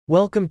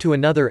Welcome to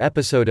another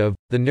episode of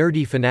the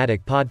Nerdy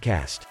Fanatic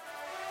Podcast.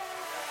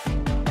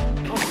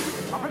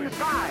 Up in the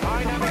sky!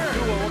 Dynamic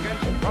duo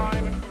against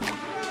prime.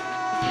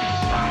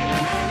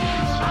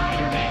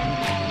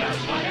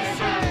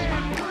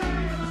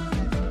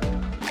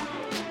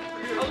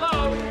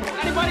 Hello?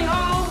 Anybody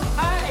home?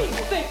 Hey,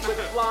 think with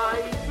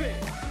flies.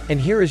 And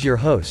here is your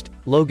host,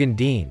 Logan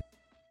Dean.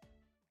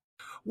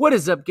 What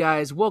is up,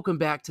 guys? Welcome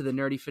back to the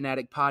Nerdy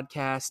Fanatic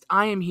Podcast.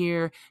 I am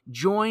here,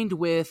 joined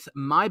with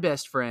my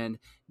best friend,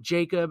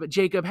 Jacob.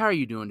 Jacob, how are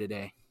you doing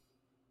today?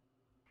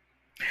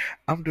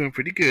 I'm doing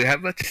pretty good. How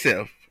about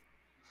yourself?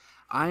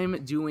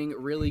 I'm doing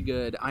really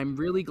good. I'm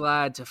really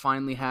glad to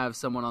finally have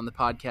someone on the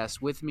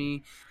podcast with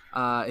me.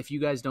 If you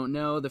guys don't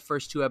know, the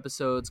first two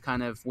episodes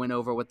kind of went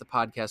over what the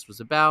podcast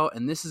was about,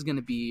 and this is going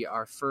to be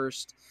our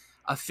first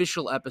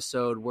official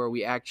episode where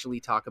we actually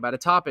talk about a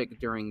topic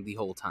during the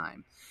whole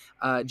time.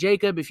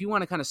 Jacob, if you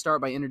want to kind of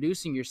start by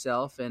introducing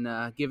yourself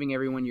and giving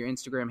everyone your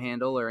Instagram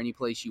handle or any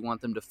place you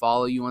want them to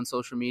follow you on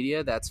social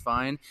media, that's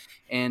fine.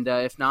 And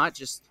if not,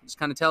 just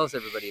kind of tell us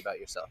everybody about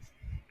yourself.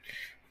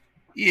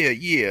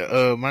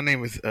 Yeah. My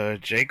name is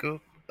Jacob.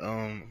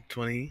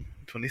 20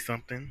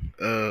 something.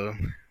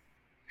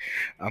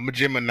 I'm a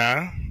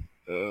Gemini.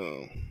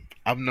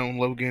 I've known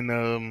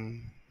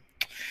Logan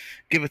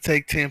give or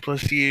take 10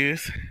 plus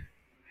years.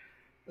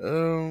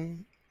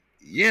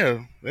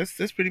 Yeah,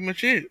 that's pretty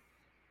much it.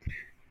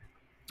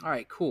 All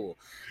right, cool.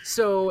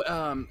 So,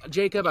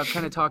 Jacob, I've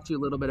kind of talked to you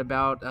a little bit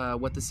about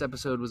what this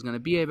episode was going to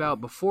be about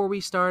before we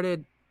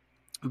started.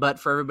 But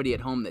for everybody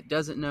at home that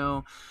doesn't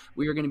know,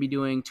 we are going to be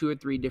doing 2 or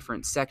 3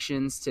 different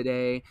sections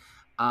today.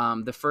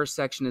 The first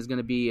section is going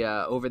to be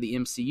over the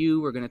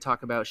MCU. We're going to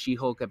talk about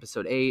She-Hulk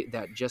Episode 8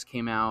 that just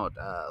came out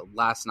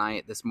last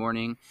night, this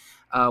morning.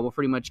 We'll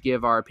pretty much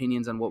give our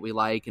opinions on what we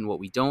like and what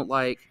we don't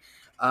like.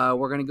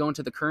 We're going to go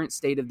into the current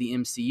state of the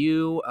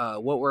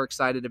MCU, what we're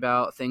excited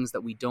about, things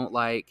that we don't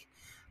like.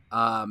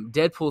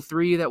 Deadpool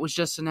 3 that was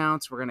just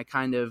announced. We're going to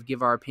kind of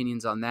give our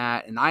opinions on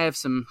that. And I have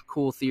some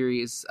cool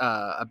theories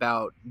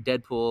about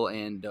Deadpool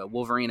and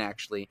Wolverine,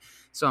 actually.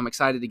 So I'm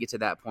excited to get to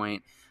that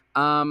point.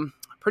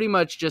 Pretty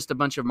much just a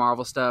bunch of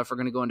Marvel stuff. We're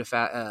going to go into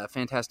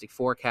Fantastic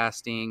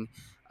Forecasting,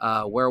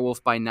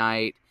 Werewolf by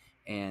Night,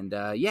 and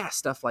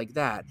stuff like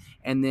that.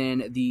 And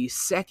then the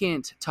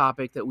second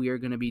topic that we are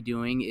going to be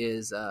doing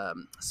is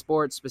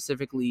sports,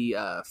 specifically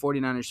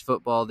 49ers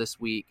football this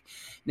week.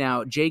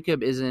 Now,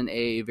 Jacob isn't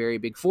a very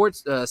big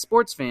sports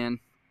fan,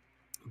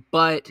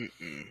 but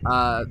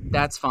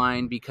that's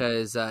fine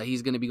because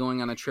he's going to be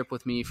going on a trip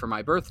with me for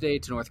my birthday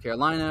to North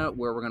Carolina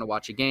where we're going to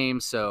watch a game.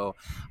 So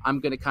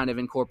I'm going to kind of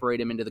incorporate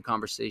him into the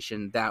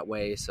conversation that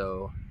way.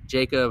 So,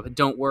 Jacob,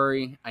 don't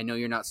worry. I know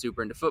you're not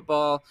super into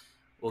football.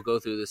 We'll go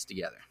through this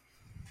together.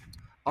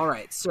 All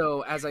right,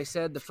 so as I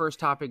said, the first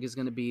topic is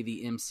going to be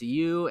the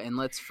MCU, and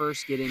let's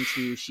first get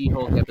into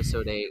She-Hulk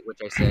Episode 8, which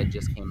I said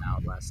just came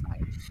out last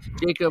night.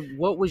 Jacob,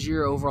 what was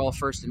your overall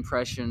first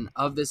impression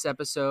of this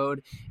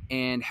episode,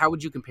 and how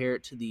would you compare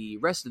it to the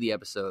rest of the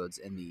episodes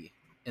in the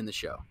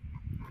show?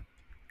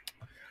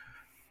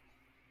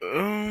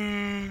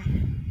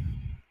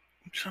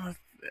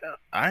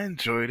 I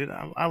enjoyed it.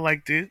 I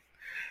liked it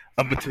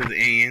up until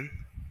the end.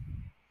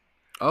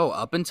 Oh,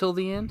 up until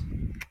the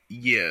end?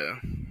 Yeah.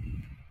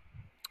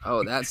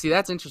 Oh, that's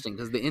interesting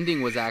because the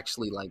ending was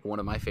actually like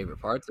one of my favorite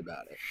parts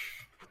about it.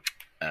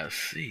 I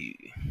see.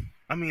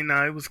 I mean,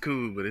 nah, it was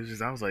cool, but it's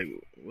just I was like,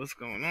 what's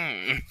going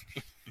on?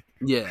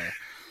 Yeah.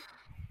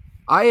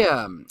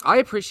 I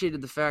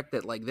appreciated the fact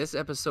that like this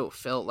episode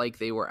felt like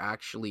they were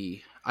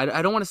actually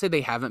I don't want to say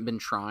they haven't been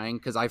trying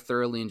because I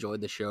thoroughly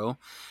enjoyed the show,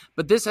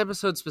 but this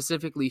episode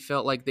specifically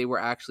felt like they were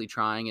actually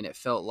trying, and it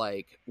felt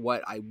like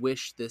what I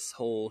wish this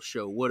whole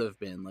show would have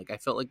been. Like I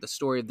felt like the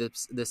story of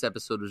this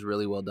episode was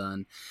really well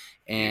done,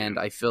 and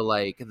I feel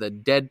like the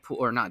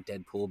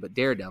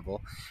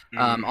Daredevil,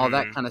 all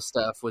that kind of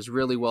stuff was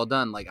really well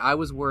done. Like I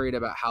was worried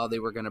about how they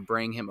were going to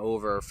bring him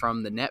over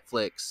from the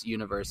Netflix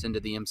universe into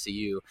the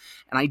MCU,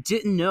 and I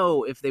didn't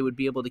know if they would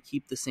be able to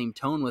keep the same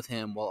tone with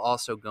him while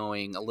also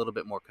going a little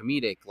bit more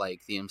comedic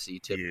like the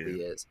MCU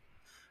typically is.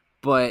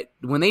 But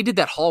when they did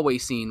that hallway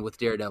scene with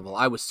Daredevil,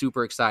 I was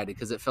super excited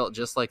because it felt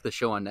just like the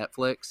show on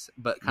Netflix,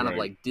 but kind of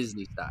like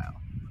Disney style.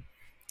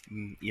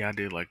 Yeah, I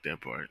did like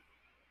that part.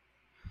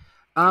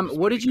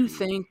 What did you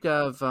think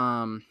of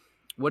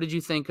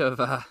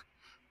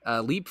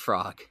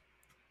Leapfrog?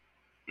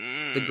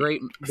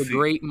 The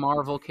great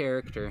Marvel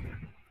character.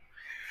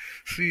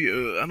 See,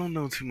 I don't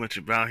know too much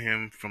about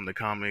him from the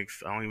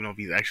comics. I don't even know if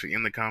he's actually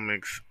in the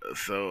comics.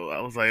 So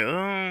I was like,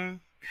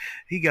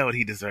 he got what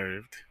he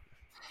deserved.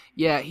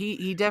 Yeah,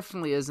 he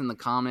definitely is in the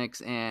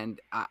comics,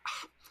 and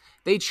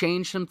they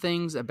changed some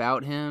things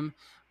about him,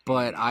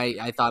 but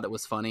I thought it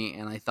was funny,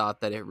 and I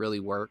thought that it really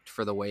worked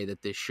for the way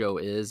that this show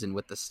is and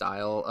with the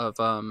style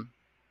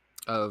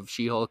of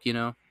She-Hulk, you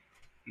know?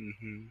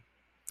 Mm-hmm.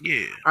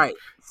 Yeah. All right,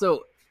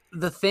 so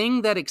the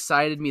thing that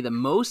excited me the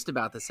most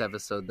about this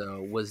episode,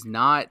 though, was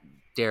not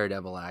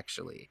Daredevil,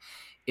 actually.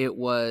 It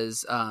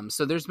was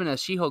so there's been a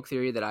She-Hulk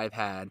theory that I've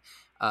had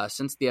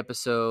since the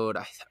episode.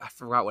 I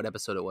forgot what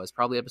episode it was.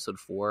 Probably episode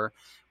 4,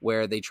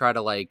 where they try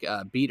to like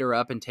beat her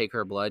up and take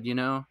her blood.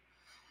 Hmm.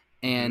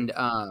 And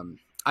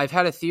I've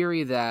had a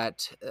theory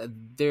that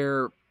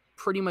they're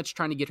pretty much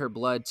trying to get her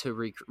blood to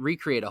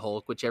recreate a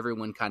Hulk, which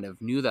everyone kind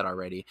of knew that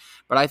already.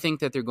 But I think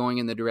that they're going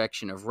in the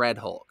direction of Red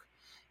Hulk.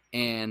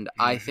 And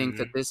I think Hmm.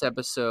 that this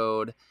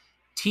episode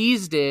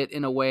teased it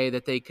in a way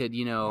that they could,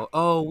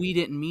 oh, we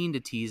didn't mean to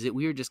tease it.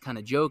 We were just kind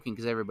of joking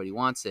because everybody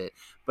wants it.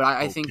 But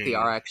I Hulk think they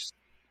are King. actually,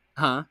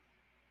 huh?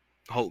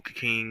 Hulk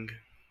King.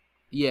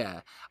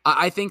 Yeah,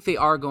 I think they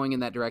are going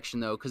in that direction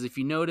though, because if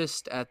you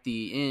noticed at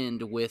the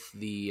end with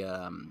the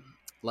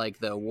like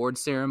the award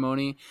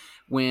ceremony,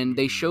 when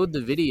they Hmm. showed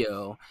the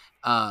video,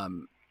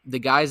 the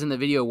guys in the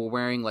video were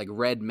wearing like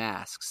red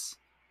masks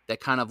that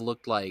kind of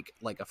looked like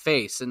a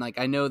face, and like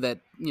I know that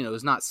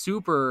it's not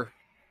super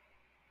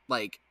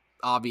like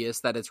obvious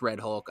that it's Red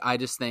Hulk. I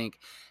just think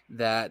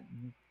that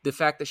the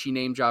fact that she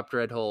name dropped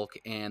Red Hulk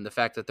and the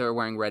fact that they're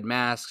wearing red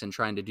masks and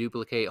trying to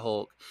duplicate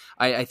Hulk,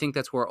 I think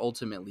that's where we're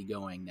ultimately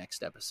going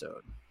next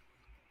episode.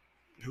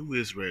 Who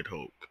is Red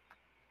Hulk?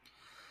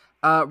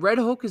 Red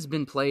Hulk has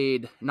been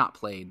not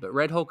played, but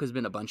Red Hulk has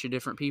been a bunch of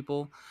different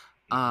people.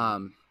 Hmm.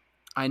 Um,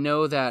 I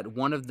know that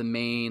one of the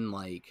main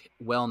like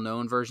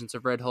well-known versions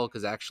of Red Hulk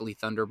is actually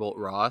Thunderbolt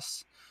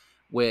Ross,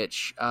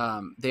 which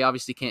they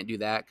obviously can't do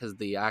that because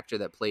the actor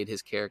that played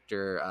his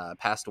character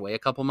passed away a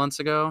couple months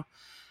ago.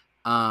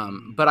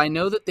 But I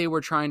know that they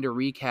were trying to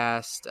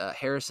recast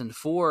Harrison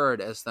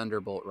Ford as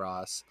Thunderbolt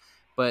Ross,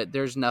 but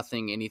there's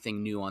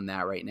anything new on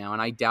that right now.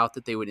 And I doubt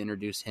that they would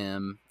introduce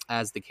him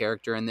as the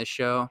character in this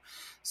show.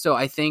 So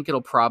I think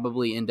it'll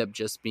probably end up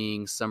just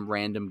being some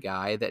random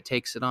guy that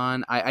takes it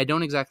on. I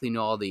don't exactly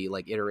know all the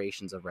like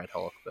iterations of Red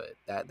Hulk, but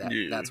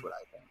Yeah. that's what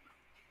I think.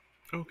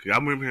 Okay, I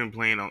remember him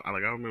playing on. I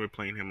remember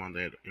playing him on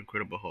that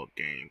Incredible Hulk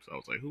game. So I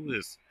was like, who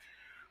is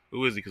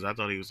he? Because I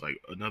thought he was like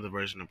another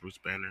version of Bruce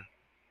Banner.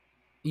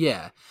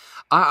 Yeah,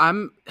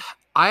 I'm.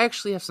 I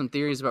actually have some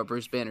theories about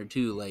Bruce Banner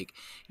too. Like,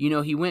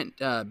 he went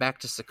back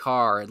to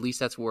Sakaar. At least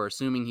that's where we're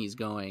assuming he's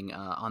going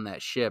on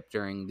that ship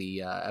during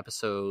the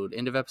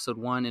end of episode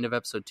 1, end of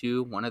episode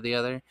 2, one or the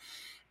other.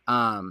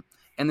 Um,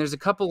 and there's a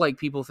couple like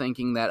people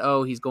thinking that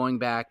he's going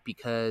back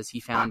because he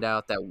found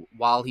out that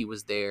while he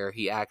was there,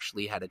 he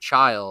actually had a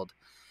child,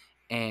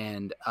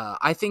 and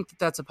I think that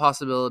that's a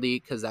possibility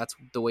because that's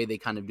the way they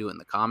kind of do it in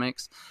the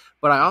comics.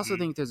 But I also Hmm.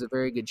 think there's a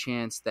very good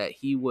chance that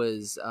he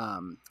was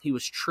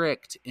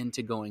tricked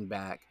into going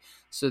back,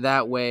 so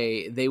that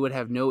way they would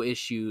have no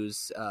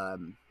issues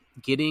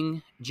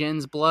getting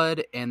Jen's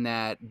blood, and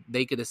that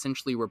they could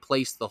essentially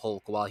replace the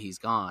Hulk while he's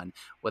gone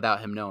without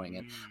him knowing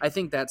it. I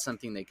think that's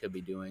something they could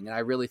be doing, and I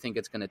really think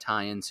it's going to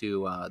tie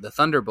into the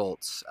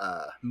Thunderbolts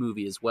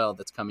movie as well.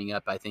 That's coming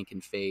up, I think,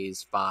 in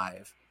Phase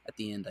 5 at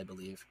the end, I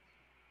believe.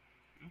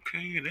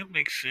 Okay, that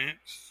makes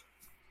sense.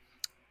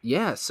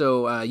 Yeah,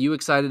 so you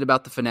excited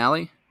about the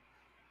finale?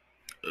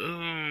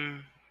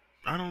 Um,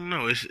 I don't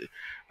know. It's,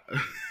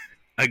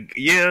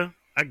 yeah,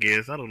 I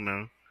guess I don't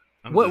know.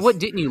 I'm What just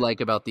didn't you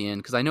like about the end?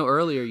 Because I know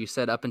earlier you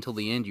said up until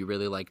the end you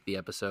really liked the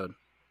episode.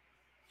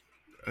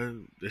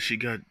 that she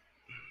got.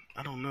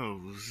 I don't know.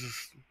 It was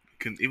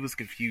just. It was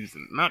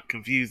confusing. Not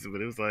confusing,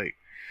 but it was like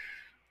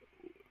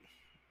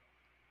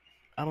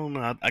I don't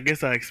know. I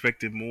guess I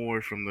expected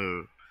more from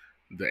the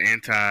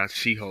anti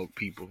She-Hulk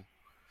people.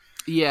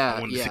 I Yeah,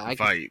 wanted to see yeah, them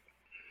fight,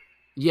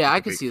 yeah, like I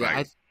a could big see that.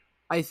 fight.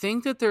 I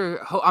think that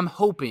I'm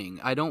hoping.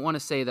 I don't want to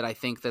say that I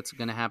think that's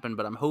going to happen,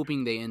 but I'm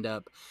hoping they end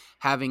up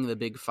having the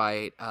big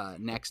fight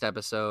next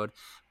episode.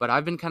 But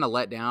I've been kind of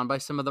let down by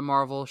some of the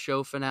Marvel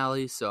show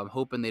finales, so I'm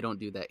hoping they don't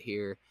do that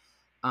here.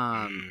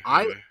 Um,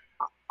 I Hmm.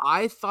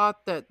 I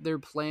thought that their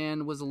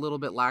plan was a little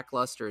bit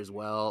lackluster as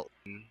well.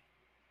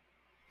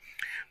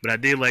 But I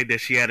did like that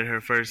she added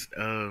her first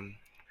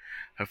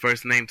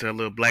name to her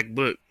little black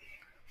book.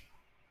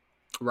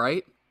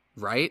 Right?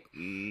 Right?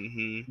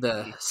 Hmm.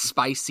 The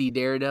spicy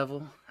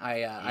Daredevil.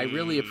 I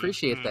really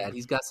appreciate that. Hmm.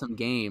 He's got some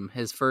game.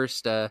 His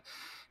first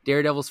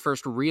Daredevil's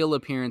first real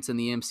appearance in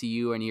the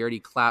MCU, and he already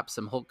clapped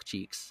some Hulk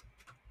cheeks.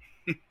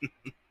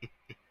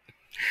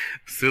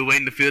 Still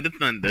waiting to feel the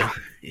thunder.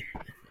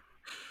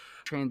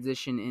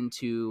 Transition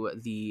into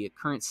the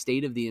current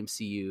state of the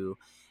MCU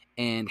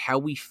and how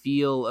we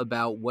feel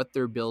about what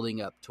they're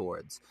building up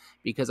towards.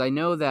 Because I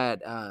know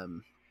that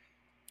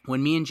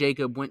when me and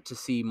Jacob went to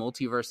see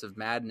Multiverse of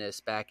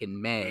Madness back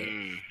in May,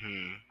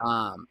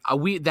 Hmm.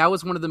 we that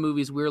was one of the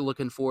movies we were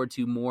looking forward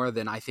to more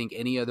than I think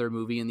any other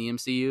movie in the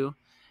MCU.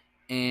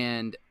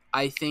 And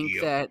I think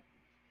Yep. that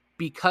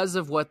because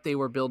of what they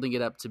were building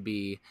it up to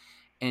be,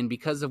 and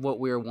because of what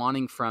we were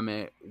wanting from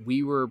it,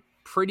 we were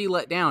pretty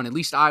let down. At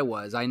least I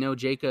was. I know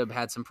Jacob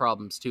had some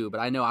problems too, but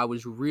I know I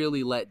was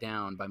really let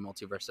down by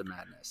Multiverse of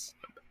Madness.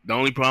 The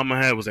only problem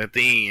I had was at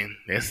the end.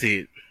 That's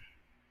it.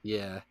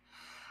 Yeah.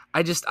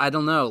 I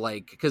don't know,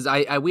 like, because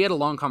we had a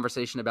long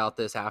conversation about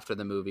this after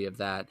the movie of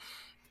that.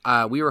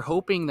 We were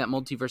hoping that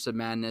Multiverse of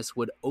Madness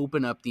would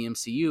open up the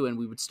MCU and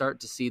we would start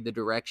to see the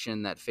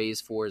direction that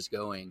Phase 4 is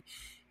going.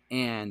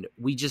 and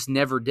we just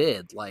never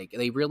did. Like,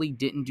 they really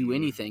didn't do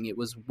anything. It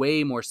was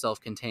way more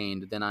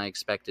self-contained than I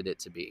expected it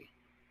to be.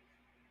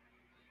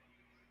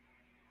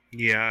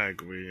 Yeah, I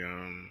agree.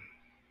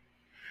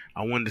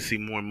 I wanted to see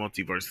more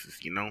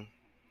multiverses,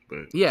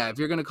 but Yeah, if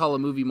you're gonna call a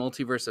movie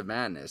Multiverse of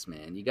Madness,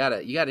 man, you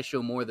gotta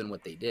show more than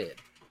what they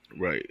did.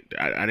 right.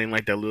 I didn't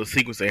like that little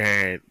sequence they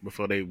had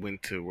before they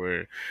went to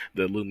where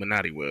the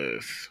Illuminati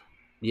was.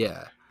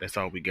 Yeah. That's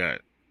all we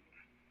got.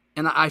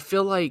 And I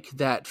feel like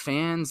that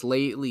fans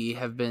lately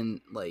have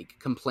been like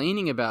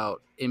complaining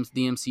about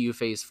the MCU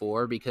Phase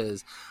 4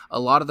 because a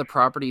lot of the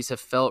properties have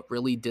felt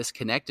really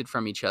disconnected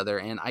from each other.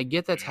 And I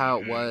get that's how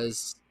it Hmm.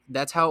 was.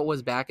 That's how it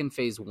was back in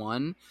Phase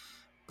 1.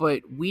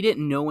 But we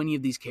didn't know any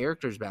of these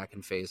characters back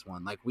in Phase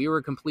 1. Like, we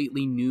were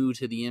completely new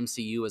to the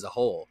MCU as a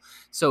whole.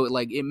 So,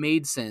 like, it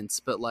made sense.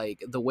 But,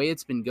 like, the way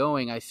it's been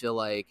going, I feel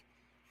like,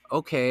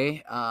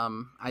 okay,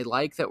 I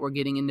like that we're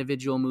getting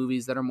individual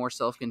movies that are more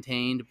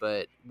self-contained,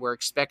 but we're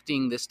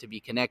expecting this to be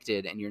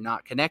connected, and you're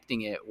not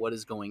connecting it. What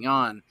is going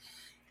on?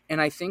 And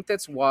I think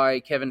that's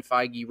why Kevin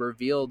Feige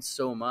revealed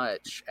so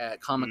much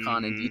at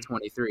Comic-Con and Hmm.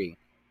 D23,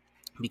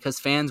 because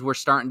fans were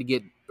starting to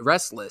get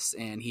restless,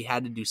 and he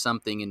had to do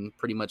something and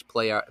pretty much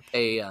play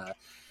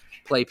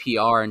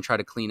PR and try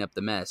to clean up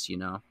the mess, you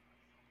know?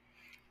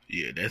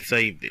 Yeah, that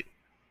saved it.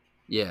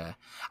 Yeah.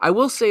 I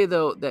will say,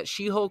 though, that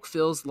She-Hulk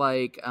feels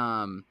like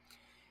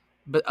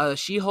but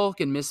She-Hulk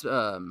and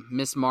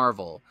Miss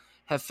Marvel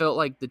have felt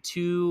like the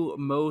two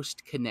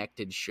most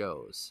connected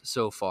shows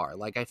so far.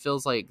 Like, I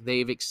feels like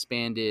they've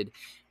expanded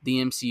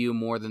the MCU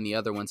more than the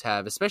other ones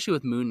have, especially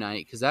with Moon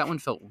Knight, because that one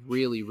felt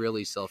really,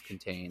 really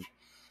self-contained.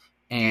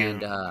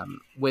 And Yeah.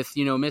 with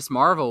Miss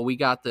Marvel, we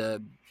got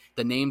the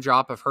name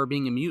drop of her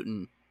being a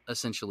mutant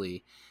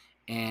essentially,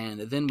 and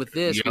then with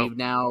this, Yep.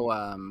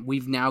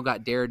 we've now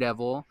got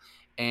Daredevil,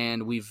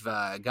 and we've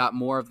got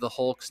more of the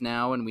Hulks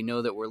now, and we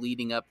know that we're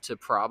leading up to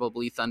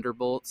probably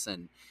Thunderbolts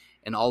and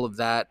all of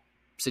that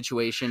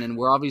situation, and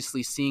we're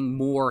obviously seeing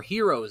more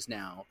heroes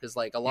now because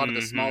like a lot of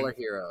the Hmm. smaller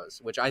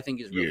heroes, which I think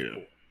is really Yeah.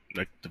 cool.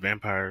 Like the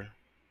vampire.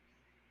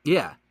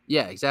 Yeah,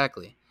 yeah,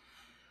 exactly.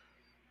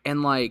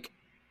 And like,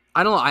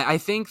 I don't know. I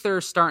think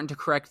they're starting to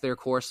correct their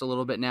course a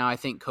little bit now. I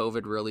think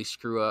COVID really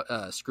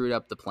screwed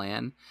up the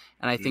plan,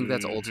 and I think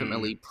that's Hmm.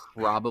 ultimately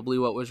probably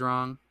what was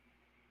wrong.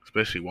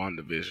 Especially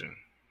WandaVision.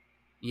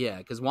 Yeah,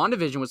 because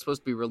WandaVision was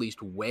supposed to be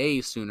released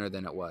way sooner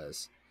than it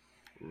was.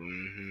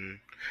 Hmm.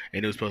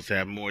 And it was supposed to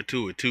have more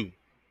to it too.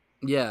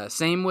 Yeah,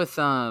 same with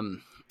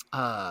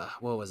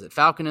what was it?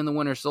 Falcon and the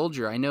Winter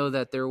Soldier. I know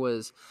that there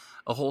was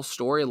a whole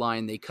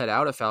storyline they cut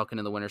out of Falcon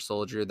and the Winter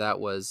Soldier that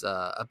was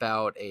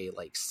about a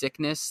like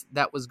sickness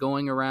that was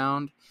going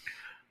around,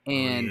 Oh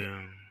and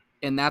yeah.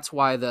 and that's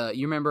why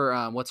you remember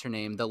what's her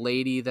name, the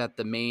lady that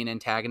the main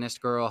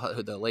antagonist girl,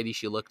 the lady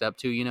she looked up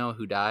to,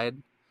 who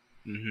died.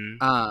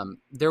 Hmm.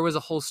 There was a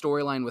whole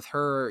storyline with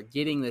her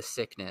getting this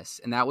sickness,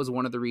 and that was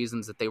one of the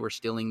reasons that they were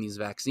stealing these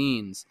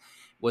vaccines,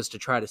 was to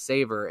try to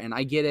save her. And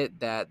I get it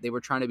that they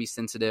were trying to be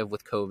sensitive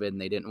with COVID and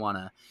they didn't want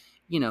to,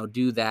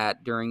 do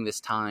that during this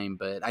time.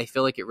 But I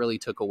feel like it really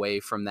took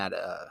away from that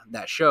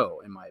show,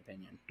 in my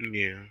opinion.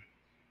 Yeah.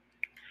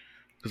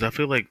 Because I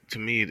feel like to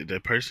me that the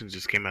person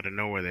just came out of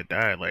nowhere that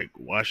died. Like,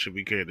 why should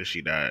we care that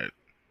she died?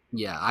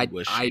 Yeah, Who I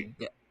was she?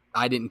 I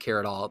I didn't care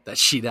at all that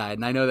she died,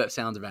 and I know that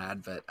sounds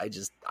bad, but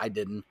I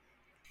didn't.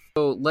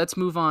 So let's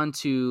move on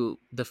to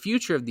the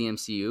future of the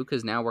MCU,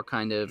 because now we're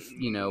kind of,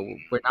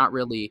 we're not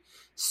really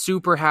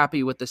super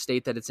happy with the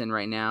state that it's in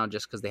right now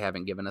just because they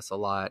haven't given us a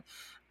lot.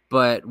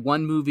 But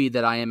one movie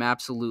that I am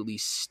absolutely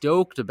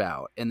stoked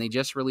about, and they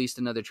just released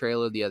another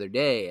trailer the other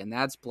day, and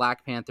that's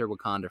Black Panther: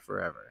 Wakanda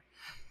Forever.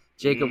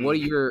 Jacob, what are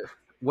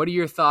Mm.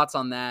 your thoughts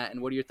on that,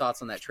 and what are your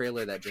thoughts on that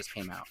trailer that just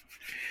came out?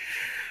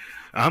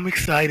 I'm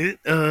excited.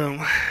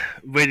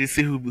 Ready to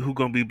see who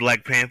gonna be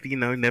Black Panther. You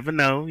never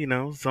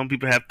know. Some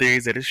people have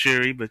theories that it's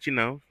Shuri, but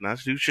not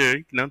too sure.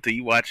 Until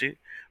you watch it.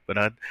 But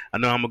I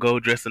know I'm gonna go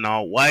dressed in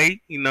all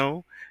white.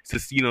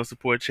 Just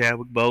support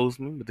Chadwick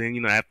Boseman. But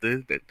then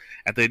after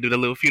they do the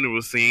little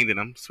funeral scene, then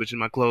I'm switching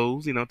my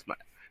clothes. To my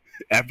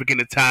African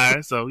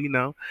attire. So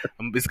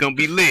it's gonna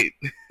be lit.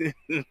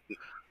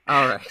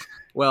 All right.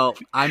 Well,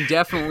 I'm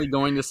definitely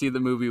going to see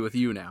the movie with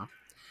you now.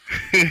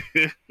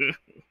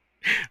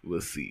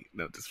 We'll see.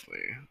 No, just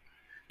playing.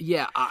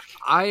 Yeah,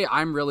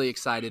 I'm really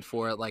excited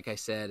for it, like I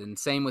said, and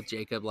same with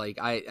Jacob. Like,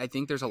 I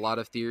think there's a lot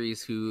of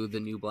theories who the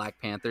new Black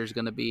Panther is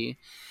going to be,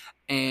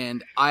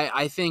 and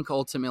I think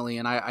ultimately,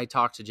 and I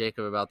talked to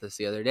Jacob about this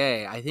the other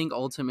day. I think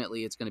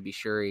ultimately it's going to be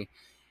Shuri,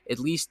 at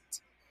least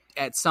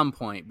at some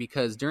point,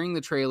 because during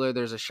the trailer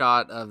there's a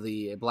shot of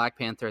the Black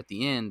Panther at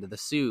the end, the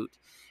suit,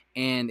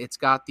 and it's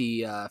got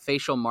the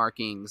facial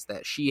markings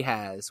that she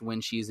has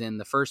when she's in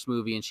the first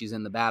movie and she's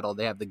in the battle.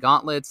 They have the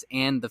gauntlets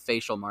and the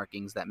facial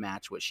markings that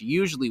match what she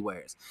usually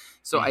wears.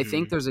 So I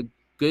think Hmm. there's a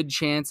good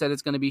chance that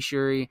it's going to be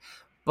Shuri.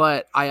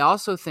 But I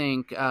also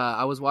think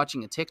I was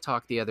watching a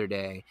TikTok the other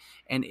day,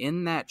 and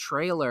in that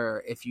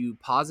trailer, if you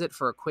pause it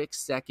for a quick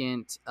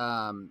second,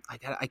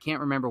 I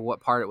can't remember what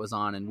part it was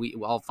on, and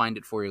I'll find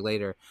it for you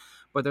later.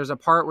 but there's a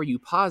part where you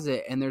pause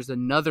it and there's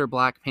another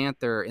Black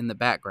Panther in the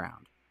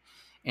background.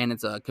 And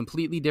it's a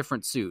completely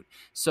different suit.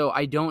 So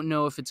I don't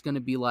know if it's going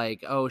to be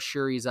like, oh,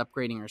 Shuri's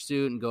upgrading her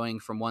suit and going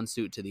from one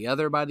suit to the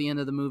other by the end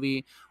of the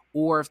movie,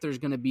 or if there's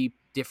going to be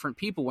different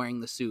people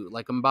wearing the suit,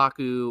 like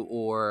M'Baku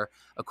or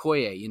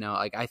Okoye. You know,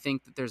 like I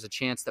think that there's a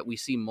chance that we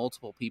see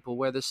multiple people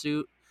wear the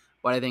suit,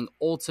 but I think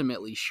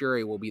ultimately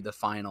Shuri will be the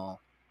final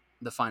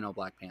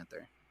Black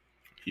Panther.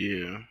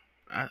 Yeah,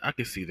 I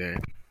can see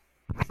that.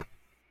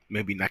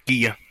 Maybe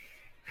Nakia.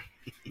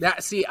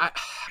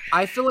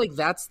 I feel like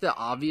that's the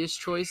obvious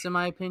choice in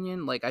my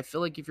opinion. Like I feel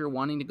like if you're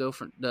wanting to go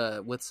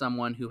with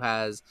someone who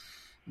has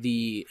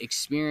the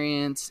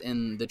experience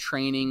and the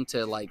training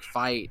to like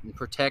fight and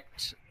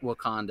protect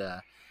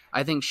Wakanda,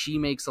 I think she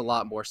makes a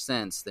lot more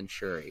sense than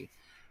Shuri.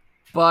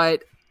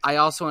 But I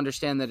also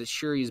understand that it's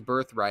Shuri's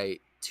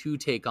birthright to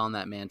take on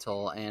that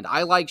mantle, and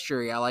I like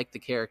Shuri. I like the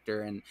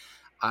character, and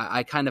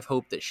I kind of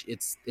hope that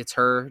it's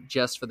her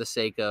just for the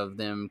sake of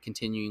them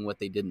continuing what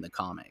they did in the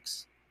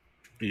comics.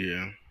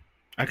 Yeah,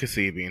 I could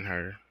see it being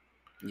her.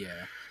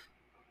 Yeah.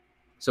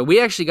 So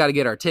we actually got to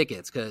get our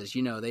tickets because,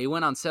 you know, they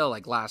went on sale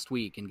like last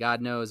week, and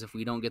God knows if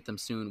we don't get them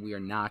soon, we are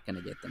not going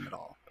to get them at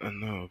all. I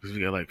know, because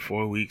we got like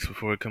 4 weeks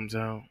before it comes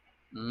out.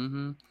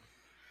 Mm-hmm.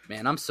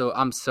 Man, I'm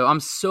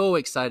so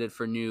excited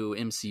for new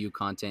MCU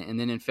content. And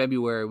then in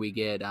February we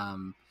get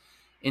Ant-Man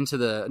and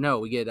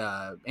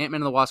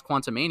the Wasp: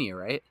 Quantumania,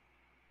 right?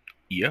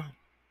 Yeah,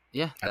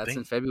 Yeah, that's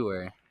in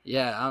February.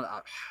 Yeah,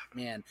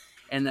 man.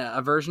 And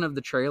a version of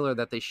the trailer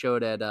that they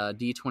showed at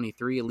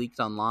D23 leaked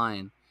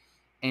online.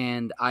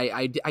 And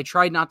I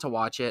tried not to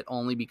watch it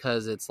only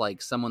because it's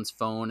like someone's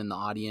phone in the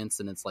audience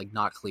and it's like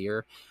not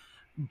clear.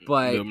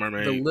 But Little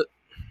Mermaid.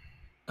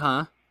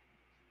 Huh?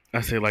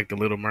 I say like the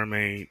Little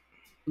Mermaid.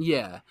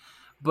 Yeah.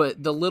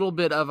 But the little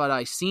bit of it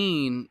I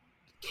seen,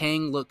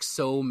 Kang looks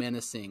so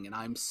menacing, and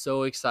I'm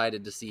so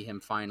excited to see him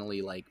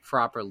finally like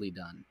properly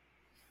done.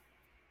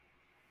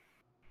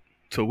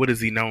 So what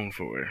is he known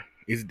for?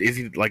 Is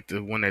he like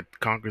the one that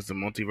conquers the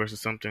multiverse or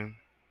something?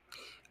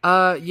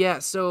 Yeah,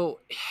 so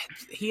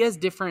he has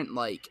different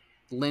like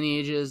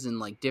lineages and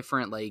like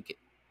different like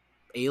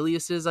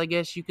aliases, I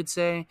guess you could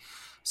say.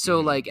 So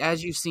like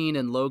as you've seen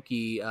in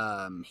Loki,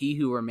 He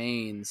Who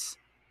Remains,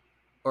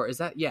 or is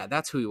that, yeah,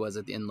 that's who he was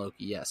in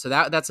Loki. Yeah. So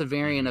that's a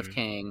variant of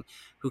Kang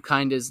who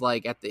kind of is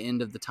like at the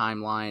end of the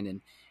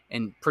timeline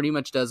and pretty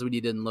much does what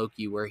he did in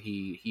Loki, where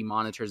he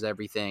monitors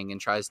everything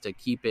and tries to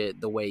keep it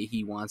the way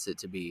he wants it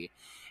to be.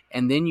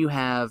 And then you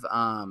have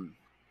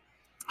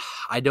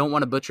I don't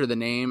want to butcher the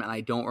name, and I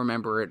don't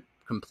remember it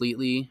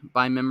completely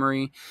by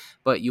memory,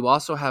 but you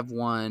also have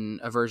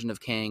a version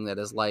of Kang that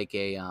is like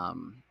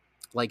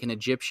like an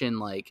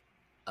Egyptian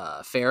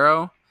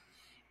pharaoh,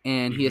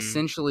 and he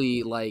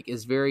essentially like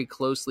is very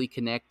closely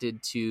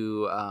connected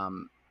to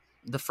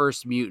the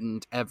first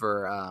mutant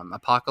ever,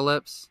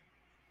 Apocalypse.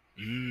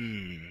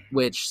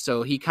 Which,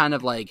 so he kind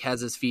of like has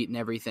his feet in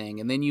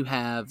everything. And then you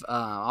have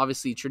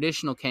obviously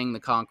traditional Kang the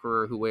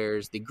Conqueror, who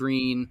wears the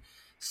green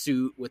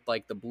suit with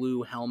like the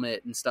blue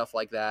helmet and stuff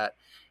like that.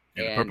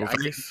 And the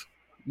purple face?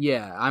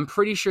 Yeah, I'm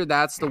pretty sure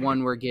that's the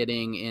one we're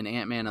getting in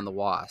Ant-Man and the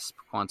Wasp: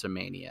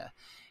 Quantumania.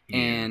 Yeah.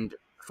 And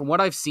from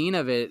what I've seen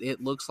of it,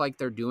 it looks like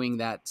they're doing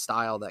that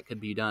style that could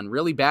be done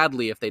really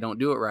badly if they don't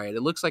do it right.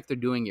 It looks like they're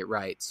doing it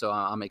right, so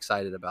I'm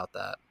excited about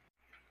that.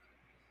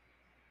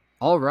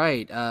 All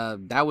right,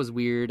 that was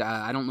weird.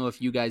 I don't know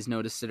if you guys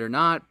noticed it or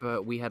not,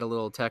 but we had a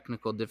little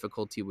technical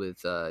difficulty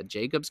with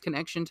Jacob's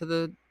connection to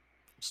the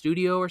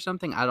studio or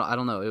something. I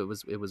don't know.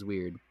 It was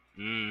weird.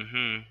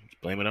 Blame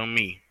it on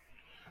me.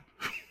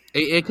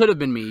 It could have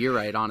been me. You're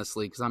right,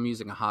 honestly, because I'm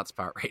using a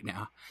hotspot right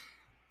now.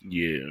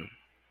 Yeah.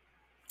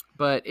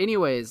 But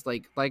anyways,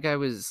 like I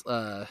was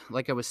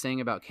saying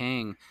about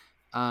Kang,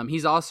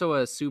 he's also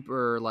a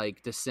super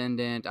like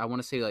descendant. I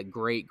want to say like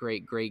great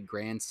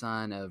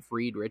grandson of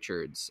Reed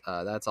Richards.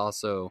 That's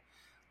also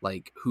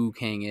like who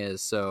Kang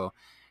is. So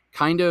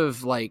kind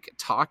of like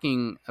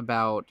talking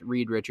about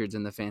Reed Richards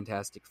in the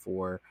Fantastic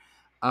Four.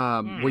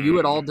 Were you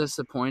at all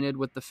disappointed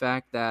with the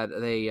fact that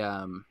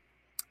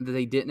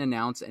they didn't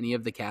announce any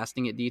of the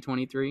casting at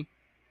D23?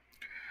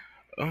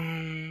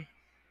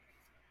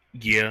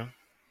 Yeah.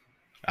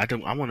 I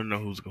want to know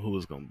who it's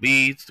going to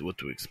be, what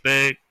to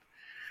expect.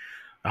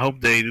 I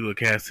hope they do a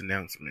cast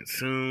announcement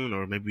soon,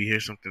 or maybe hear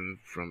something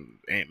from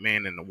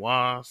Ant-Man and the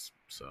Wasp.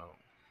 So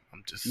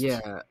I'm just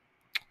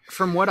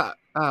From what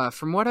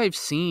I've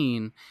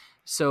seen,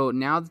 so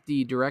now that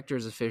the director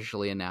is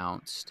officially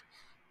announced,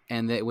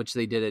 and which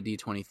they did at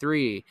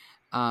D23,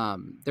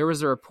 there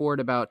was a report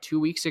about 2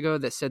 weeks ago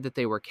that said that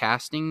they were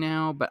casting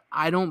now, but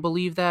I don't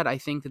believe that. I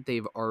think that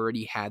they've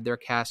already had their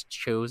cast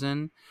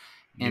chosen,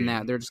 and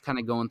that they're just kind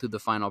of going through the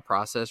final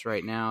process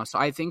right now. So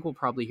I think we'll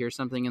probably hear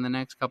something in the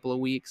next couple of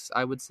weeks,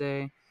 I would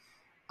say.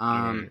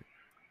 I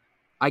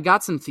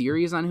got some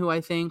theories on who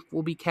I think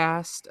will be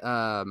cast.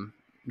 Do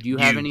you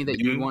have any that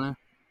you want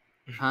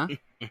to? Huh?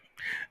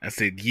 I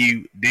said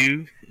you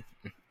do.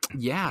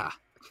 Yeah.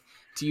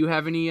 Do you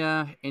have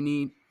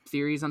any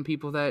theories on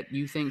people that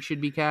you think should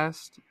be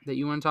cast that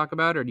you want to talk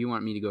about, or do you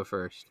want me to go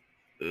first?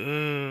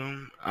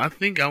 I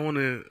think I want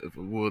to.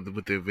 Well,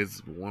 with the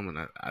Invisible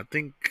Woman, I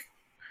think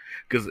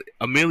because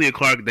Amelia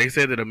Clark. They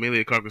said that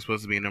Amelia Clark was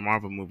supposed to be in a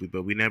Marvel movie,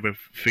 but we never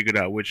figured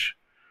out which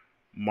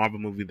Marvel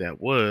movie that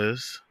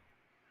was.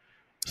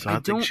 So I I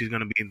think don't she's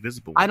gonna be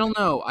Invisible I Woman. don't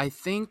know. I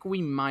think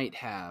we might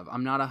have.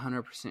 I'm not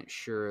 100%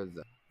 sure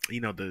though.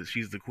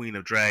 She's the Queen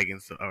of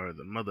Dragons or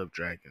the Mother of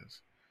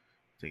Dragons.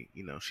 Think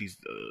she's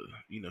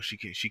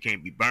she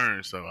can't be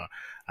burned. So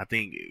I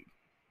think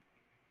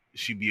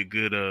she'd be a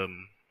good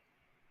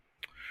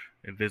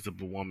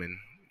Invisible Woman.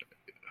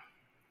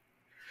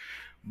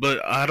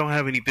 But I don't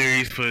have any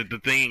theories for the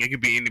thing. It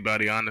could be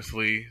anybody,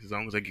 honestly, as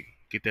long as I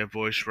get that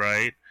voice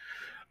right.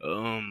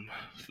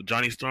 For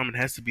Johnny Storm, it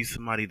has to be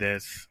somebody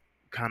that's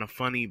kind of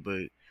funny,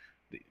 but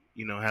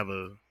have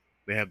a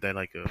they have that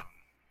like a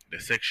the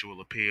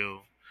sexual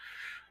appeal.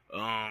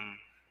 Um,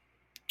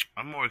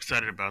 I'm more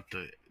excited about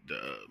the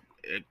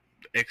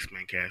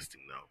X-Men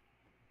casting though.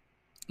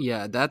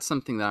 Yeah, that's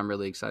something that I'm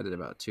really excited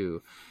about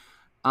too.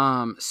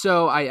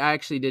 So I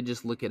actually did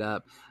just look it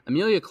up.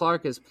 Amelia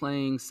Clark is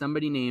playing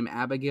somebody named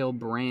Abigail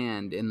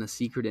Brand in the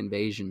Secret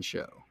Invasion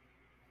show,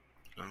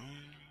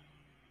 Um,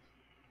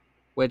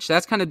 which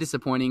that's kind of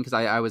disappointing because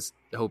I was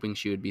hoping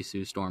she would be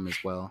Sue Storm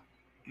as well.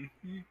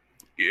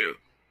 yeah,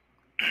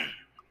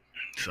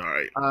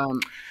 sorry,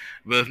 Um,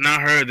 but if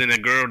not her, then the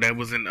girl that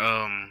was in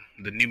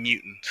the New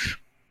Mutants.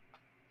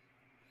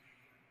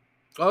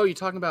 oh, you're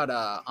talking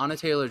about Anna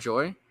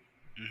Taylor-Joy?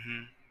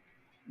 Hmm.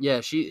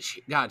 Yeah,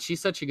 God,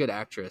 she's such a good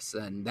actress,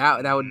 and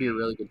that would be a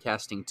really good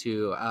casting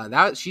too.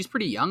 That she's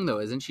pretty young though,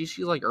 isn't she?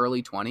 She's like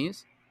early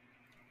 20s.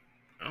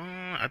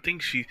 I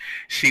think she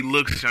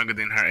looks younger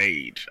than her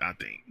age. I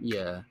think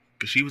Yeah,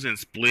 because she was in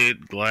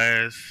Split,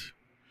 Glass,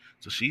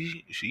 so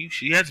she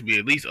has to be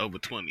at least over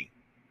 20,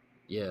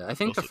 yeah. I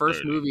think close the to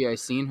first 30. movie I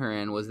seen her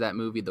in was that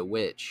movie, The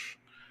Witch.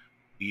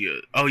 Yeah.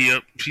 Oh,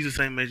 yep. She's the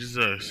same age as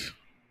us.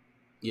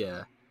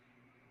 Yeah.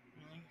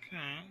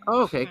 Okay.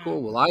 Oh, That's okay,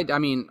 cool. Well, I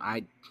mean,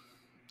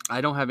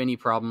 I don't have any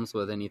problems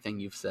with anything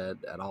you've said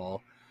at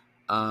all.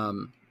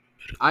 Um,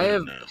 I good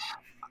have, enough.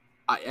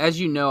 as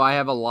you know, I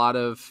have a lot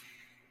of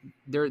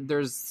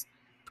there's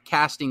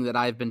casting that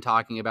I've been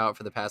talking about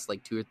for the past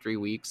like 2 or 3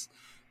 weeks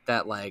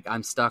that like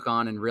I'm stuck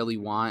on and really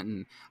want,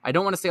 and I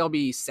don't want to say I'll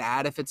be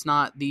sad if it's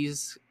not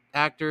these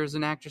actors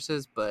and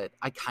actresses, but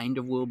I kind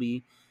of will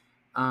be.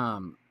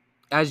 Um,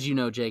 as you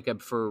know,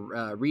 Jacob,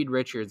 for Reed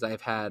Richards,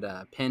 I've had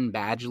Penn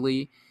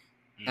Badgley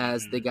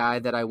as the Hmm. guy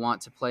that I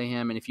want to play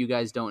him. And if you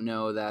guys don't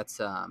know, that's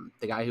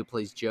the guy who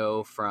plays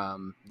Joe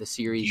from the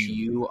series You.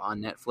 You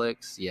on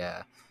Netflix.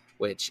 Yeah,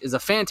 which is a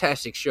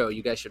fantastic show.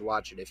 You guys should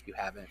watch it if you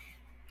haven't.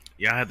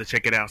 Y'all have to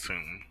check it out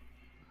soon.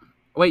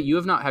 Wait, you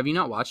have not? Have you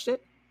not watched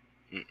it?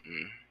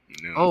 Mm-mm.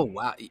 No. Oh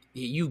wow,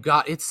 you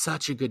got it's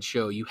such a good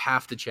show. You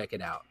have to check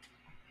it out.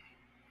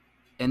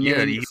 And Yeah,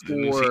 then the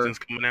new for season's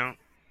coming out.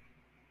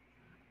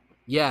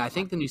 yeah, I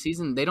think the new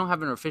season they don't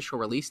have an official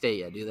release date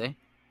yet, do they?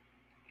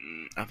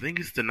 I think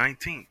it's the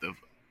 19th of.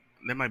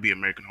 That might be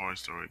American Horror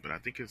Story, but I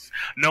think it's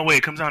no way.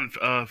 It comes out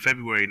in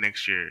February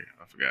next year.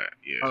 I forgot.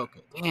 Yeah,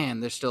 Okay, damn,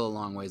 they're still a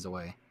long ways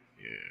away.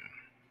 yeah.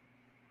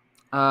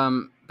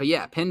 But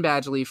yeah, Penn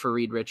Badgley for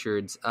Reed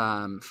Richards.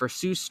 For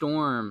Sue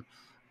Storm,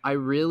 I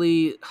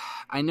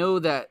know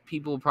that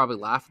people will probably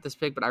laugh at this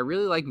pick, but I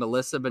really like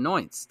Melissa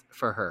Benoist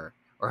for her,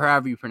 or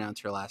however you pronounce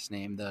her last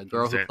name, the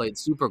girl Who's who that? played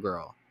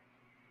Supergirl.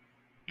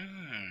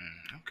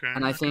 Okay,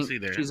 And I I can think see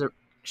that.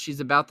 she's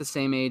about the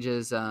same age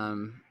as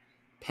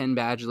Penn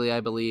Badgley, I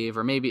believe,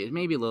 or maybe a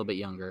little bit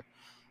younger.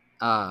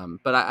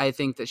 But I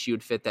think that she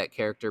would fit that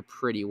character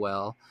pretty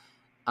well.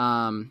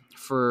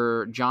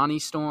 For Johnny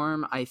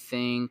Storm, I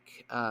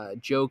think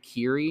Joe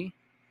Keery.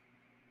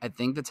 I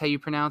think that's how you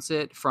pronounce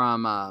it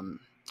from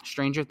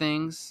Stranger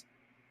Things.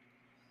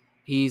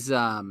 He's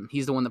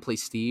the one that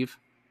plays Steve.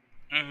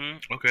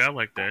 Okay, I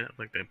like that. I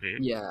like that pick.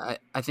 Yeah,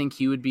 I think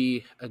he would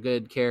be a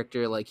good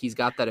character. Like he's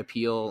got that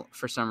appeal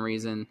for some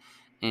reason,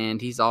 and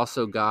he's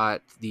also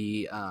got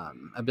the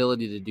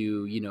ability to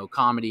do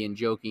comedy and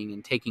joking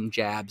and taking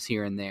jabs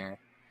here and there.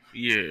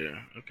 Yeah.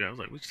 Okay, I was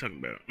like, what you talking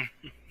about?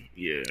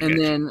 Yeah, I And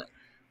got you. then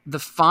the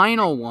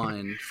final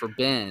one for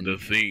The Ben,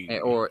 thing.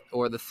 or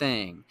the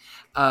thing.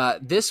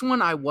 This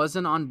one I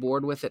wasn't on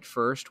board with at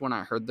first when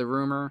I heard the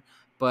rumor,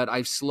 but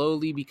I've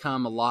slowly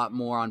become a lot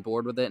more on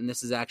board with it, and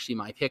this is actually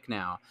my pick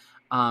now.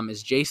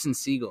 Is Jason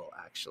Segel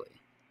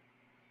actually?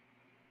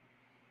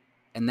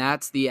 And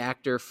that's the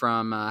actor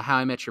from How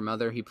I Met Your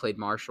Mother. He played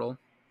Marshall.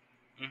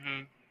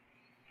 Mm-hmm.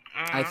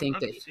 I think I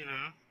that can see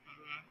that.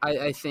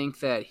 I think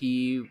that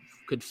he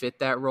could fit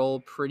that role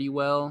pretty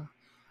well.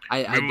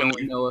 I Remember when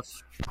don't know if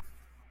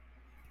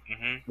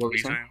what were What you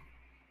you saying? saying?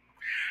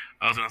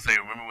 I was gonna say,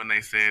 remember when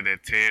they said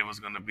that Ted was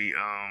gonna be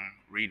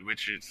Reed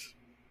Richards?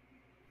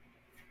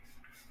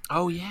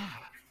 Oh yeah,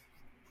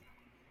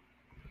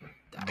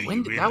 Do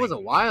when you that was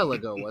really? a while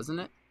ago, wasn't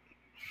it?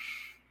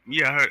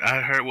 Yeah,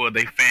 I heard. Well,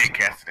 they fan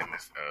casted him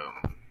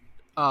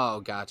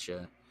Oh,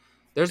 gotcha.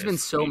 There's been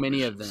as so Reed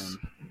many of Richards.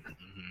 them.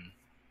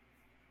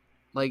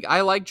 Like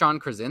I like John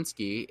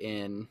Krasinski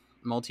in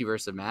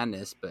Multiverse of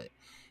Madness, but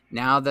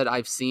now that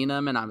I've seen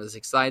him and I was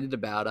excited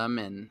about him,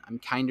 and I'm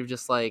kind of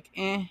just like,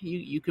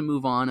 you can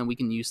move on and we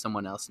can use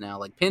someone else now.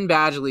 Like Penn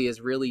Badgley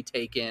has really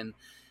taken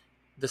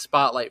the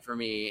spotlight for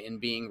me in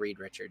being Reed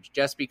Richards,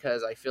 just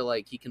because I feel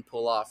like he can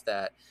pull off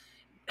that.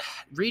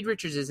 Reed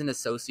Richards isn't a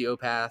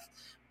sociopath,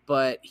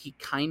 but he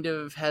kind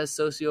of has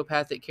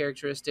sociopathic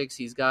characteristics.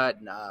 He's got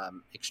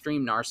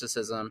extreme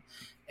narcissism,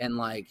 and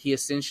like he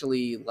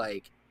essentially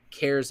like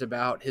cares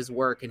about his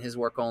work and his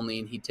work only,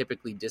 and he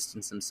typically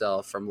distances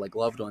himself from like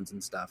loved ones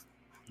and stuff.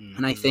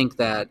 And I think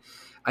Penn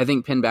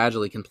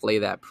Badgley can play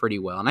that pretty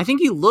well, and I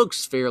think he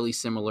looks fairly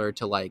similar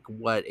to like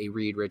what a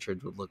Reed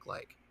Richards would look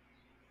like.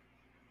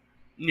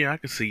 Yeah, I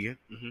can see it.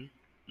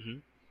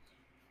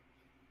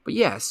 But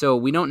yeah, so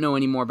we don't know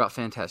any more about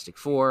Fantastic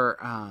Four.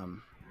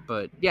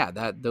 But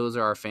yeah, those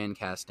are our fan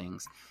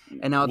castings.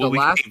 And now Well, the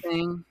last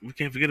thing we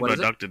can't forget what about is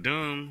it? Doctor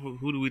Doom.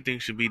 Who do we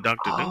think should be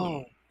Doctor Doom?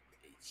 Oh,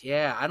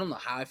 yeah, I don't know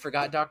how I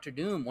forgot Doctor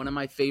Doom, one of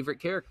my favorite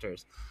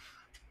characters.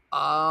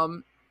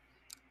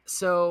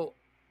 So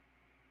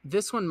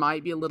this one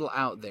might be a little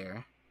out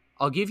there.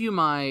 I'll give you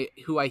my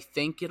who I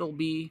think it'll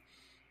be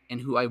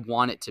and who I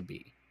want it to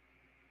be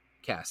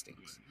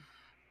castings.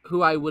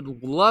 Who I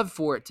would love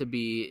for it to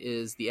be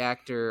is the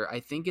actor, I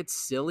think it's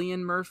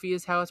Cillian Murphy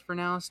is how it's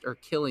pronounced, or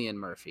Killian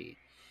Murphy.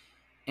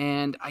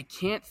 And I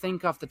can't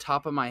think off the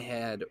top of my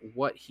head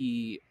what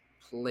he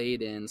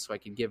played in so I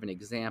could give an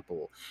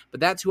example. But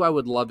that's who I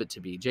would love it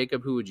to be.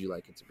 Jacob, who would you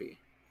like it to be?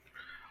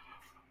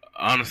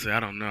 Honestly, I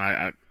don't know.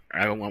 I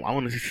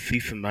want to see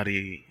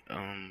somebody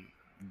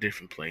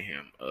different play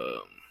him.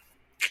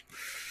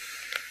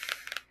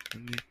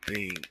 Let me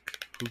think.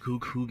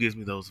 Who gives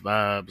me those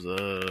vibes?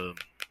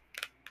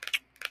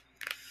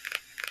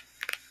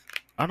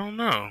 I don't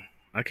know.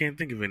 I can't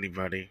think of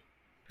anybody.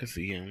 I can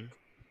see him.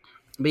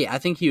 But yeah, I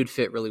think he would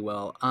fit really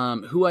well.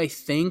 Who I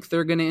think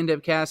they're going to end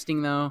up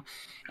casting, though,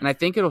 and I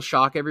think it'll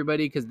shock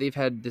everybody because they've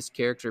had this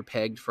character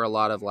pegged for a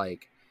lot of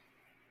like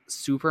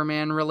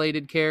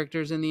Superman-related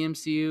characters in the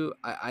MCU.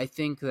 I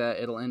think that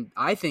it'll end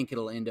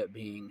up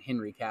being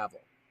Henry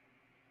Cavill.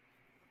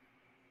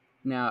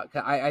 Now,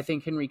 I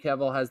think Henry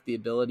Cavill has the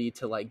ability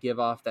to like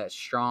give off that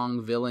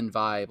strong villain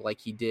vibe,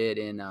 like he did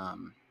in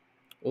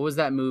what was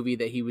that movie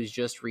that he was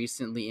just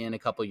recently in a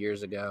couple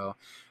years ago,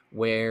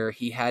 where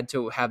he had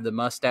to have the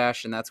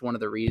mustache, and that's one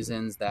of the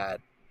reasons that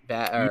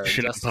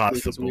Mission Justice League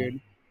is Impossible. weird.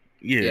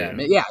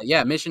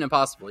 Yeah. Mission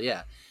Impossible.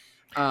 Yeah,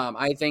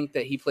 I think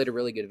that he played a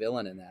really good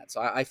villain in that.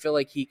 So I feel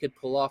like he could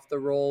pull off the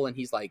role, and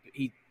he's like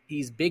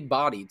he's big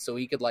bodied, so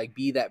he could like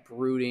be that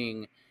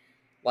brooding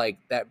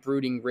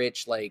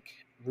rich like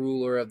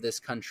ruler of this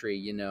country,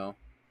 you know.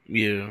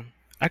 Yeah.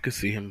 I could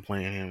see him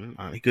playing him.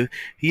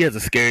 He has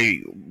a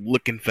scary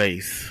looking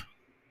face.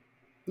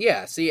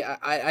 Yeah, see,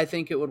 I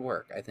think it would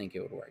work. I think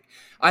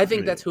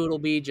that's who it'll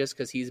be, just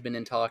because he's been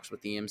in talks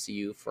with the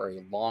MCU for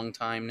a long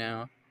time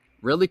now.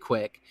 Really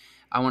quick,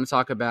 I want to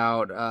talk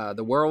about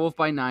the Werewolf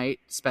by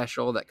Night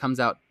special that comes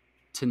out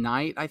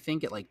tonight, I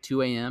think, at like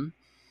 2 a.m.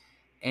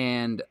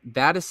 And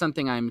that is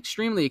something I'm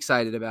extremely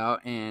excited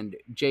about. And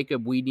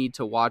Jacob, we need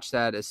to watch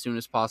that as soon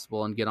as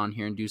possible and get on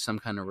here and do some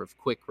kind of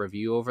quick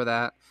review over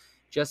that.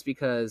 Just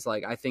because,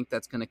 like, I think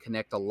that's going to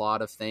connect a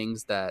lot of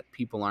things that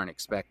people aren't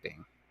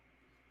expecting.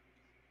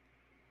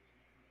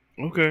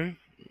 Okay.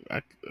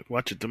 I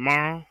watch it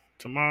tomorrow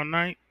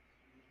night.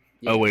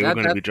 Yeah, we're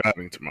going to be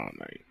driving tomorrow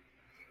night.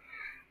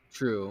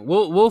 True.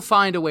 We'll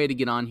find a way to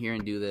get on here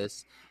and do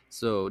this.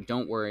 So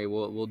don't worry.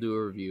 We'll do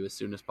a review as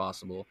soon as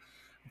possible.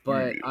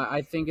 But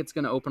I think it's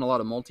going to open a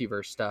lot of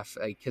multiverse stuff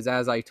because,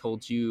 as I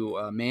told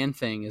you,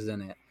 Man-Thing is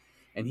in it,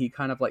 and he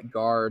kind of like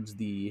guards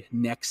the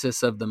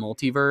nexus of the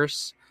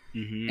multiverse.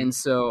 Mm-hmm. And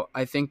so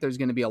I think there's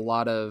going to be a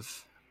lot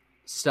of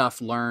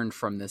stuff learned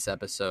from this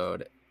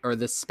episode or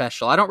this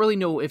special. I don't really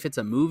know if it's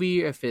a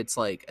movie, if it's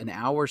like an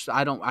hour.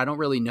 I don't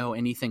really know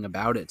anything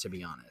about it, to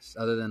be honest,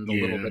 other than the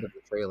little bit of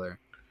the trailer.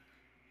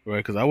 Right,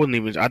 because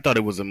I thought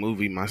it was a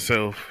movie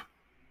myself.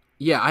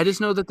 Yeah, I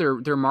just know that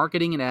they're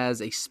marketing it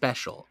as a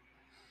special.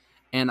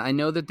 And I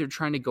know that they're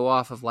trying to go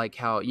off of like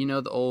how, you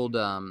know, the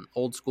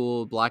old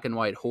school black and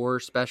white horror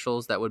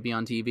specials that would be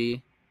on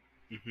TV.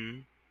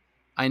 Mm-hmm.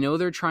 I know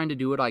they're trying to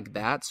do it like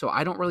that, so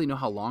I don't really know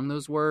how long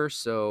those were.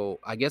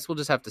 So I guess we'll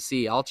just have to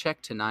see. I'll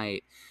check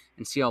tonight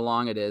and see how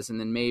long it is, and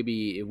then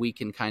maybe we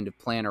can kind of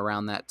plan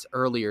around that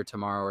earlier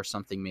tomorrow or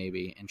something,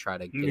 maybe, and try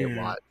to get it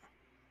watched.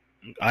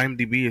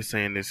 IMDb is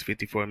saying it's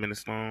 54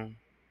 minutes long.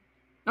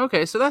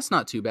 Okay, so that's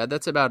not too bad.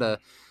 That's about a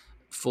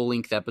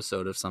full-length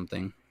episode of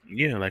something.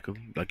 Yeah, like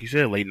you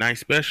said, late night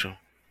special.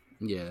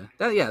 Yeah,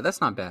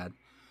 that's not bad.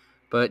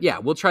 But yeah,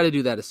 we'll try to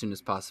do that as soon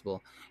as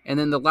possible. And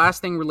then the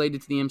last thing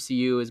related to the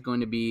MCU is going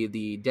to be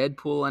the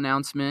Deadpool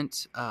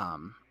announcement,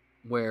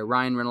 where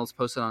Ryan Reynolds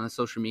posted on his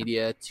social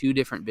media 2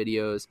 different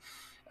videos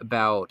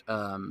about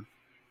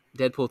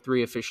Deadpool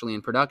 3 officially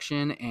in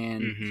production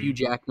and Hugh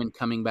Jackman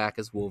coming back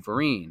as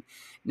Wolverine.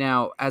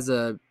 Now, as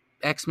a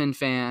X-Men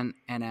fan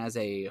and as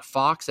a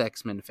Fox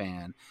X-Men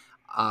fan,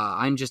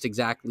 I'm just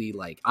exactly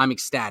like, I'm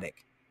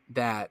ecstatic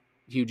that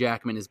Hugh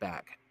Jackman is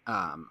back.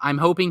 I'm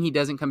hoping he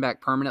doesn't come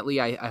back permanently.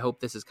 I hope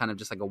this is kind of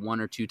just like a 1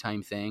 or 2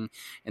 time thing,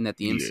 and that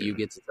the MCU Yeah.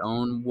 gets its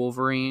own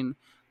Wolverine.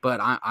 But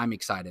I'm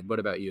excited. What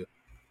about you?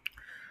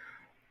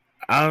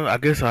 I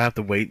guess I'll have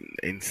to wait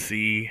and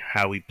see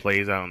how he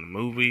plays out in the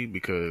movie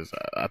because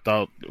I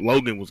thought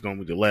Logan was going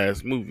to be the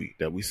last movie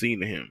that we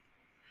seen of him.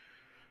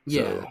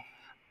 Yeah. So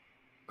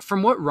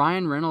From what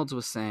Ryan Reynolds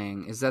was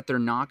saying, is that they're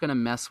not going to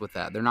mess with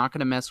that. They're not going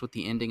to mess with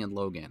the ending in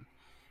Logan.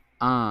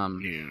 yeah.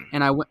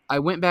 And I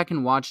went back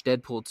and watched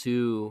Deadpool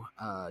 2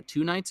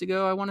 2 nights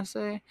ago, I want to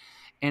say.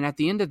 And at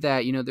the end of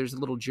that, there's a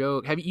little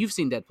joke. You've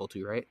seen Deadpool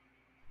 2, right?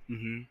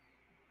 Hmm.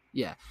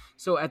 Yeah.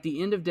 So at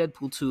the end of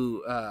Deadpool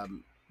 2,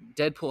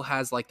 Deadpool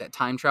has like that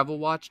time travel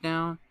watch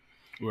now,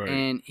 Right.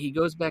 and he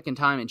goes back in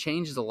time and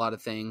changes a lot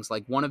of things.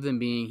 Like one of them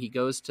being he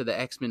goes to the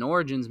X-Men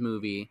Origins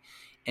movie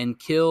and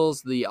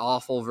kills the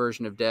awful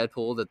version of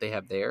Deadpool that they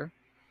have there.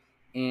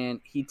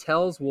 And he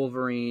tells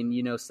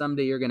Wolverine,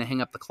 someday you're going to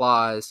hang up the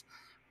claws,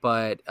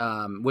 but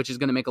which is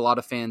going to make a lot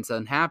of fans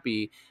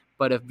unhappy.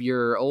 But if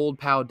your old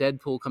pal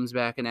Deadpool comes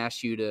back and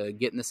asks you to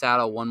get in the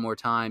saddle one more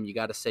time, you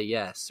got to say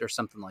yes, or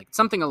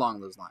something along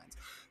those lines.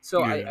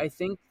 So Yeah. I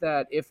think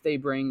that if they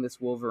bring this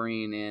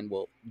Wolverine in,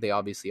 well, they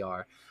obviously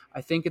are.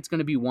 I think it's going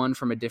to be one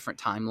from a different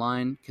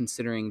timeline,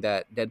 considering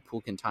that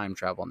Deadpool can time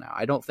travel now.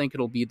 I don't think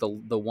it'll be the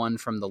one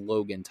from the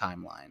Logan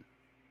timeline.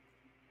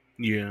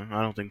 Yeah.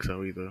 I don't think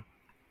so either.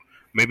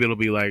 Maybe it'll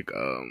be like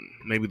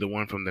maybe the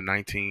one from the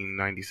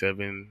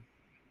 1997,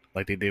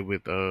 like they did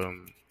with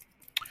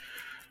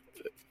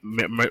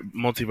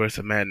Multiverse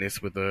of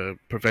Madness with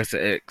Professor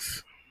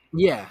X.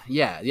 Yeah,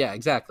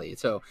 exactly.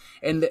 So,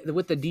 and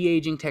with the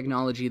de-aging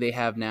technology they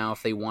have now,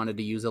 if they wanted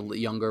to use a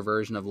younger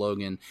version of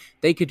Logan,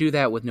 they could do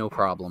that with no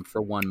problem for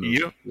one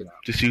Yep. movie.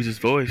 Just use his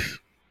voice.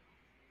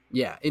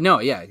 Yeah, no,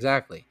 yeah,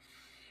 exactly.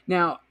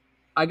 Now,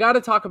 I got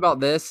to talk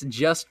about this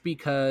just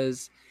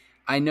because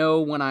I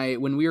know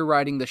when we were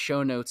writing the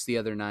show notes the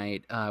other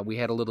night, we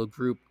had a little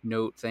group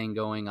note thing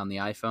going on the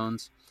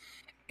iPhones,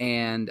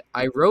 and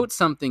I wrote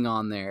something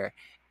on there.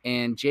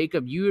 And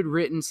Jacob, you had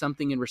written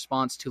something in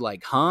response to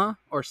like, huh?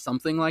 Or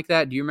something like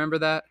that. Do you remember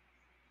that?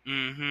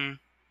 Mm-hmm.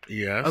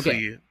 Yeah, I Okay.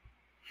 see it.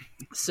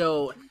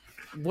 So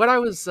what I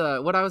was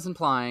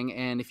implying,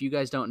 and if you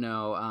guys don't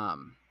know,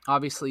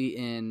 obviously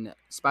in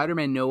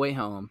Spider-Man No Way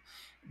Home,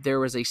 there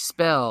was a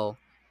spell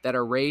that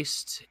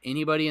erased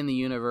anybody in the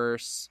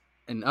universe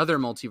and other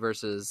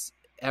multiverses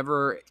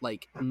ever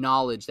like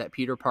knowledge that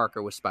Peter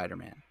Parker was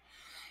Spider-Man.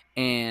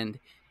 And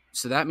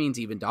so that means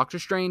even Doctor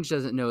Strange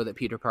doesn't know that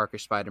Peter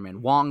Parker's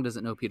Spider-Man. Wong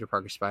doesn't know Peter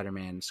Parker's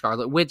Spider-Man.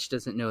 Scarlet Witch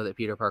doesn't know that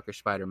Peter Parker's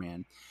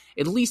Spider-Man.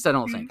 At least I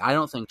don't think. I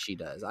don't think she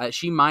does.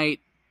 She might,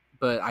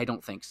 but I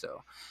don't think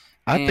so.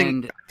 And I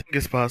think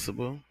it's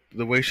possible.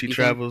 The way she you think,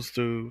 travels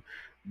through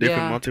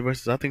different yeah,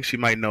 multiverses, I think she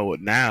might know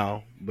it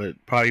now, but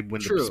probably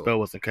when the true. spell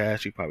wasn't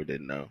cast, she probably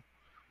didn't know.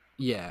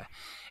 Yeah.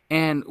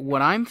 And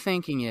what I'm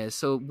thinking is,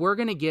 so we're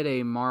going to get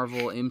a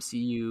Marvel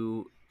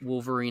MCU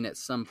Wolverine at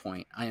some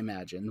point, I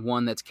imagine.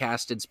 One that's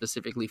casted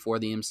specifically for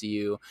the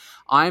MCU.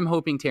 I'm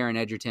hoping Taron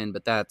Egerton,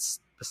 but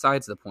that's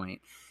besides the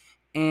point.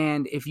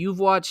 And if you've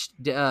watched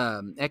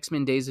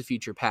X-Men Days of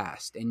Future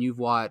Past, and you've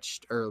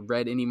watched or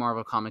read any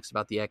Marvel comics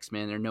about the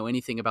X-Men or know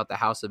anything about the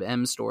House of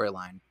M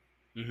storyline,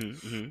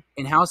 Mm-hmm.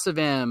 in House of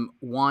M,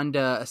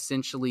 Wanda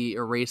essentially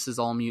erases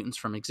all mutants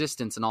from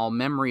existence and all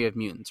memory of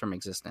mutants from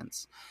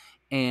existence.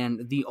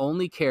 And the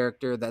only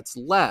character that's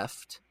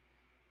left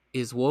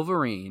is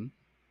Wolverine,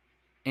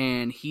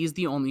 and he's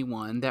the only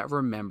one that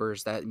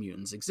remembers that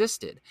mutants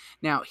existed.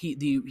 Now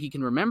he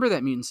can remember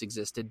that mutants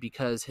existed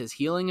because his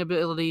healing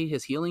ability,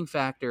 his healing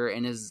factor,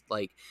 and his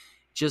like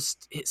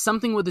just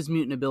something with his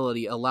mutant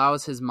ability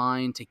allows his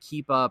mind to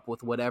keep up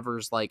with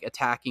whatever's like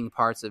attacking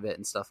parts of it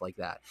and stuff like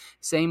that.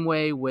 Same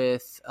way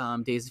with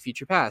Days of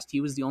Future Past.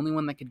 He was the only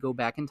one that could go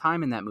back in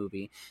time in that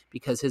movie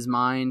because his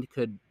mind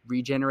could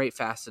regenerate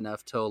fast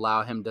enough to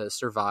allow him to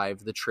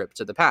survive the trip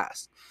to the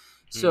past.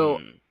 So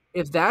Hmm.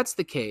 if that's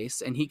the case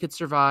and he could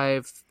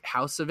survive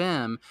House of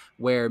M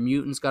where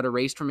mutants got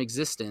erased from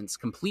existence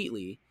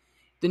completely,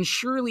 then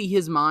surely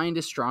his mind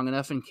is strong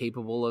enough and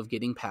capable of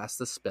getting past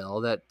the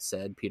spell that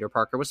said Peter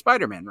Parker was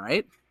Spider-Man,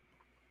 right?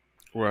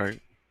 Right.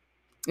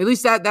 At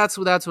least that's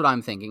what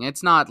I'm thinking.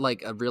 It's not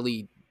like a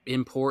really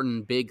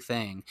important big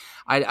thing.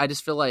 I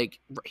just feel like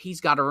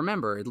he's got to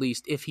remember, at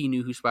least if he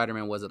knew who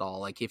Spider-Man was at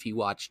all, like if he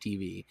watched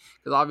TV,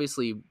 because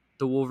obviously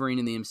the Wolverine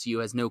in the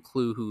MCU has no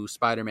clue who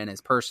Spider-Man is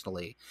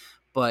personally,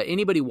 but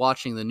anybody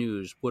watching the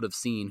news would have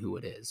seen who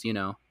it is.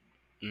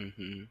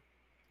 Mm-hmm.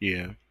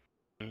 Yeah.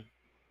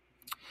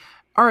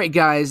 All right,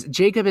 guys,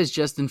 Jacob has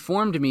just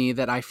informed me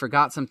that I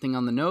forgot something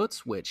on the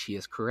notes, which he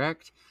is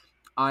correct.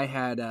 I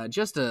had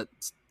just a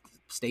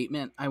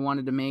statement I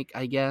wanted to make,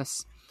 I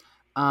guess.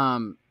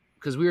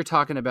 Because we were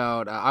talking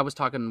about, I was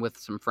talking with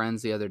some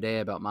friends the other day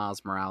about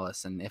Miles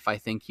Morales and if I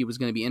think he was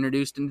going to be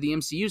introduced into the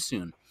MCU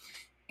soon.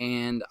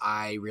 And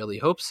I really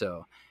hope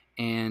so.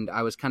 And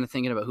I was kind of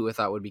thinking about who I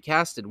thought would be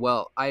casted.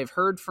 Well, I've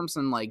heard from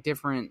some like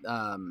different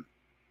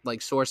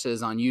like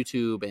sources on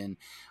YouTube and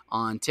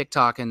on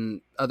TikTok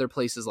and other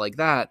places like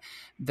that,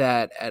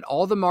 that at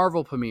all the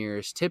Marvel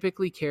premieres,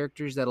 typically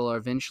characters that are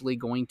eventually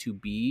going to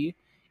be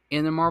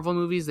in the Marvel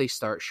movies, they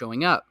start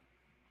showing up.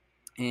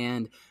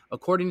 And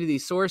according to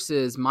these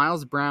sources,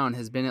 Miles Brown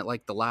has been at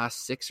like the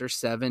last 6 or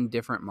 7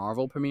 different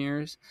Marvel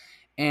premieres.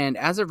 And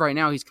as of right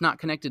now, he's not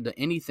connected to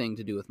anything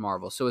to do with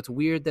Marvel. So it's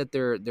weird that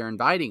they're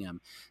inviting him.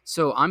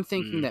 So I'm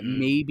thinking that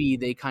maybe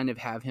they kind of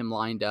have him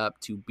lined up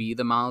to be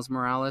the Miles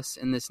Morales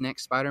in this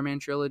next Spider-Man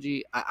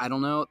trilogy. I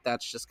don't know.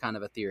 That's just kind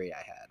of a theory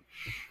I had.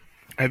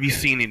 Have you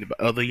seen any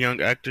other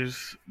young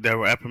actors that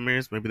were at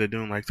premieres? Maybe they're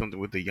doing like something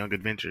with the Young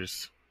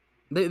Adventures.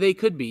 They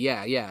could be,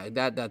 yeah.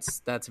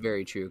 That's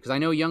very true, because I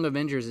know Young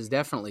Avengers is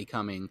definitely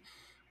coming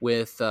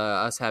with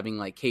us having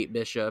like Kate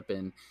Bishop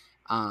and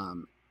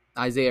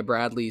Isaiah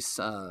Bradley's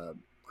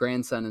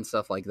grandson and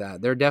stuff like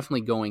that. They're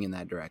definitely going in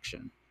that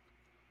direction.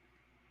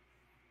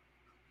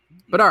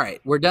 But all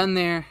right, we're done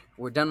there.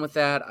 We're done with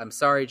that. I'm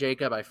sorry,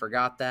 Jacob, I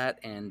forgot that,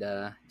 and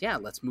yeah,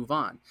 let's move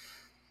on.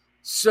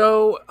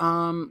 So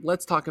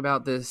let's talk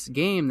about this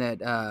game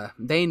that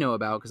they know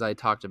about, because I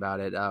talked about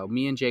it.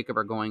 Me and Jacob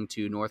are going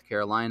to North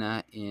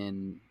Carolina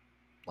in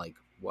like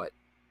what,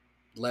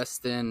 less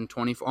than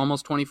 24,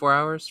 almost 24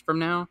 hours from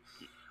now.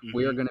 Mm-hmm.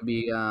 We are going to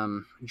be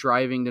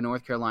driving to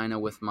North Carolina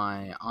with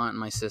my aunt and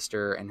my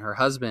sister and her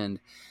husband,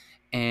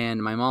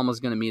 and my mom was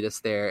going to meet us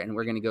there, and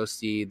we're going to go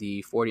see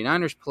the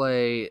 49ers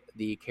play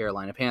the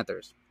Carolina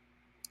Panthers.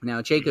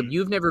 Now, Jacob,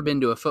 you've never been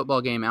to a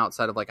football game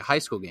outside of like a high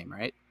school game,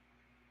 right?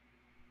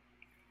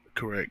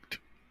 Correct.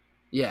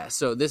 Yeah,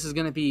 so this is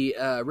going to be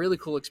a really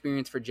cool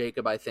experience for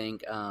Jacob, I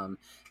think.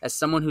 As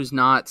someone who's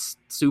not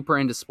super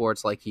into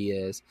sports like he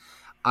is,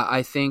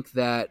 I think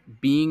that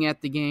being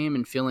at the game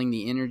and feeling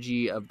the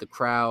energy of the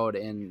crowd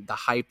and the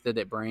hype that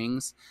it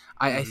brings,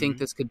 I think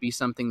this could be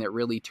something that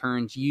really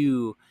turns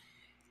you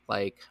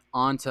like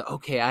onto,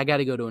 okay, I got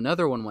to go to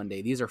another one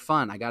day. These are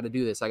fun. I got to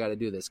do this.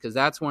 Because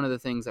that's one of the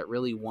things that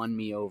really won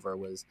me over.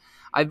 Was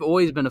I've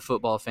always been a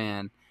football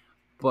fan,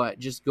 but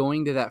just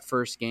going to that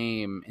first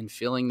game and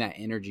feeling that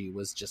energy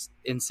was just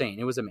insane.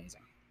 It was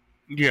amazing.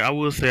 Yeah, I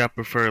will say I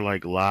prefer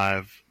like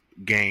live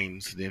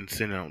games than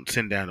sit down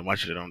and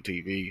watch it on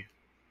TV.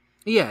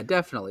 Yeah,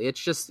 definitely. It's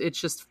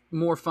just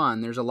more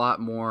fun. There's a lot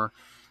more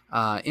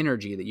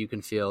energy that you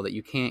can feel that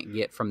you can't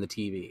get from the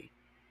TV.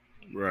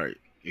 Right.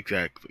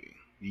 Exactly.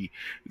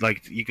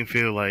 You can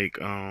feel like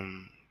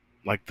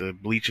the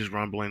bleachers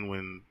rumbling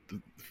when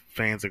the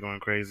fans are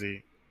going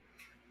crazy.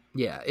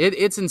 Yeah,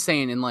 it's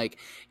insane. And like,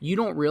 you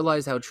don't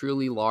realize how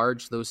truly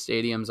large those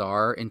stadiums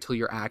are until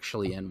you're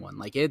actually in one.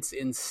 Like, it's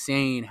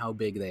insane how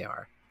big they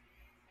are.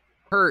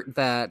 Heard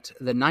that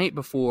the night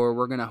before,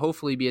 we're going to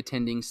hopefully be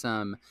attending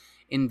some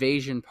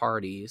invasion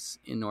parties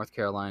in North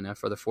Carolina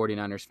for the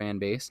 49ers fan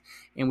base.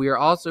 And we are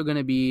also going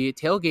to be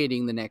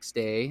tailgating the next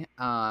day.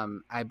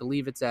 I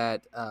believe it's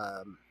at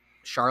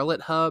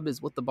Charlotte Hub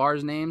is what the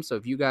bar's name. So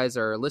if you guys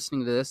are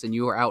listening to this and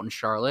you are out in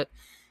Charlotte,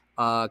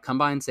 come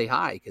by and say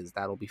hi, because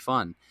that'll be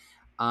fun.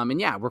 And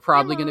yeah, we're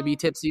probably going to be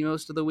tipsy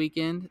most of the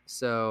weekend.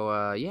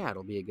 So yeah,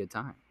 it'll be a good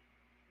time.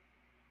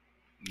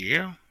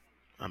 Yeah,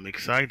 I'm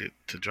excited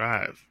to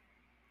drive.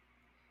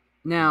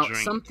 Now,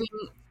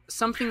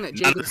 something that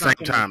Jacob's not at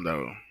the same time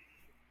though.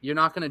 You're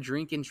not going to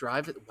drink and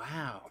drive it?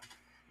 Wow.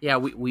 Yeah,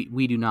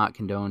 we do not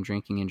condone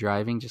drinking and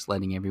driving. Just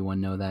letting everyone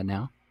know that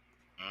now.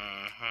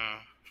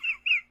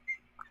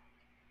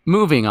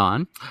 Moving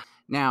on.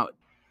 Now,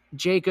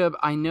 Jacob,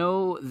 I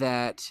know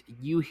that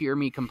you hear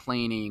me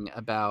complaining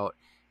about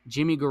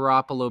Jimmy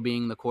Garoppolo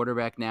being the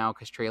quarterback now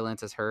because Trey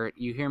Lance is hurt.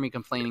 You hear me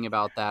complaining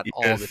about that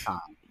all the time.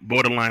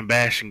 Borderline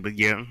bashing, but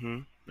yeah,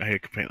 I hear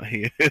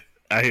complaining.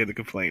 I hear the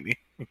complaining.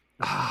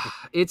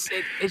 It's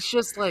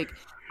just like,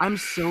 I'm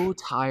so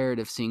tired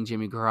of seeing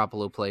Jimmy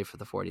Garoppolo play for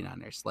the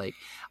 49ers. Like,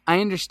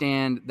 I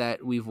understand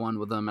that we've won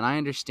with him, and I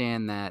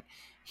understand that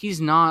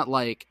he's not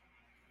like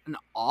an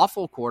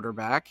awful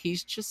quarterback.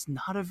 He's just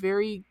not a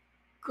very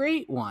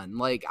great one.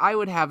 Like, I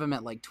would have him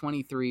at like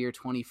 23 or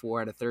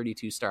 24 out of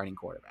 32 starting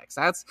quarterbacks.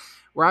 That's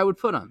where I would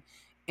put him.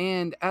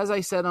 And as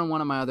I said on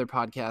one of my other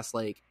podcasts,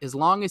 like, as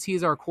long as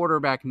he's our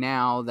quarterback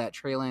now that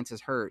Trey Lance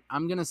is hurt,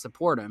 I'm going to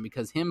support him,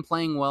 because him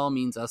playing well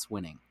means us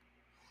winning.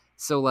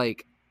 So,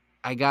 like,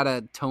 I got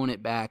to tone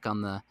it back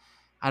on the,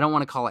 I don't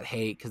want to call it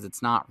hate, because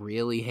it's not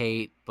really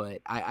hate,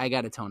 but I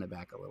got to tone it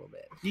back a little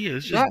bit. Yeah,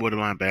 it's just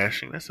borderline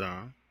bashing. That's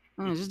all.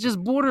 It's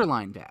just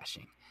borderline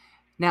bashing.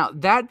 Now,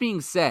 that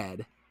being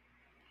said,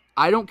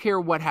 I don't care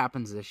what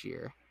happens this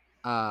year.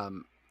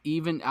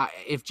 Even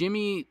if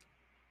Jimmy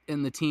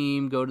and the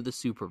team go to the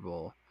Super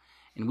Bowl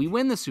and we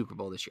win the Super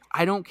Bowl this year,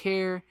 I don't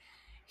care.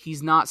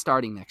 He's not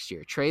starting next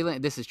year.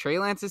 This is Trey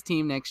Lance's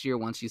team next year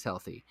once he's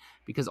healthy,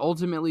 because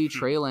ultimately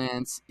Trey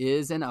Lance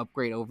is an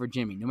upgrade over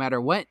Jimmy. No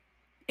matter what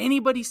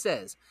anybody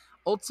says,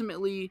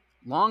 ultimately,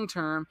 long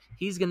term,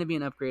 he's going to be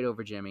an upgrade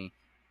over Jimmy,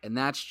 and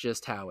that's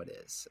just how it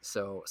is.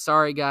 So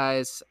sorry,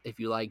 guys, if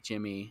you like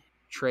Jimmy.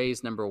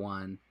 Trey's number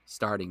one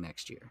starting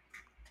next year.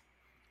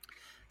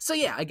 So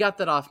yeah, I got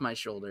that off my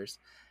shoulders.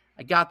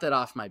 I got that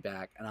off my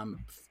back, and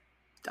I'm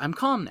I'm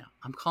calm now.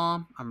 I'm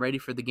calm. I'm ready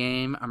for the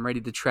game. I'm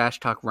ready to trash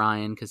talk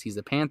Ryan because he's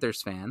a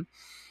Panthers fan.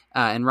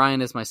 And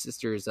Ryan is my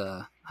sister's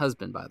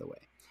husband, by the way.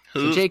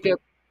 So Husband.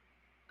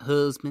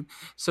 husband.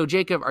 So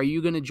Jacob, are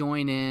you going to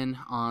join in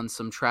on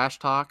some trash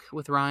talk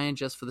with Ryan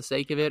just for the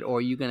sake of it, or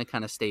are you going to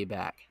kind of stay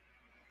back?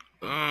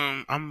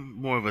 I'm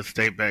more of a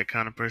stay back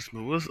kind of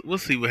person, but we'll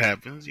see what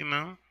happens.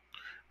 I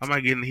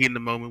might get in the heat in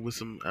the moment with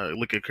some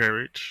liquor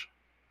courage.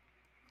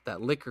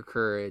 That liquor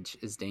courage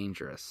is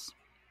dangerous.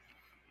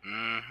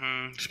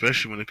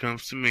 Especially when it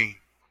comes to me.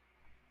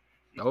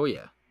 Oh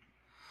yeah.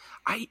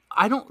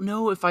 I don't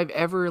know if I've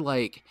ever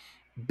like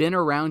been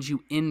around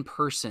you in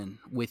person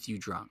with you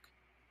drunk.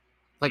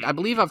 Like I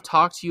believe I've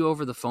talked to you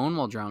over the phone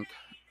while drunk,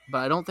 but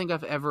I don't think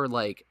I've ever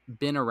like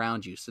been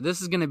around you. So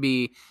this is going to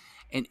be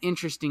an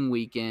interesting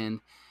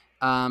weekend.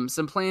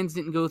 Some plans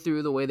didn't go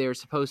through the way they were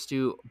supposed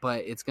to,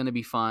 but it's going to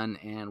be fun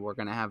and we're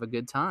going to have a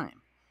good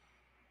time.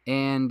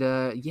 And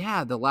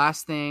yeah, the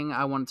last thing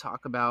I want to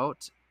talk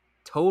about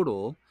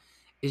total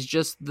is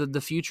just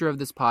the future of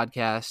this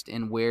podcast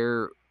and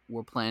where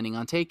we're planning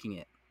on taking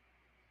it.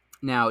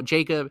 Now,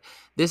 Jacob,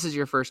 this is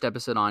your first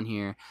episode on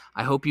here.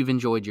 I hope you've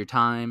enjoyed your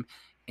time,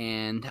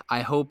 and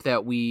I hope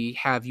that we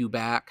have you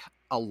back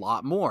a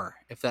lot more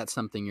if that's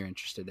something you're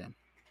interested in.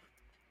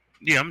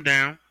 Yeah, I'm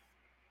down.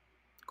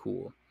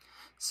 Cool.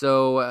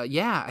 So,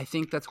 yeah, I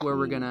think that's where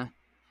we're Cool. going to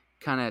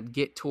kind of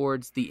get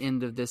towards the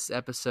end of this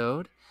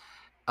episode.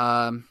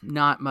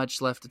 Not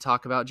much left to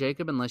talk about,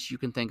 Jacob, unless you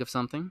can think of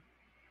something.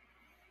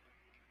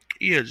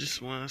 Yeah,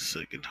 just 1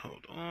 second.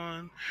 Hold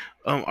on.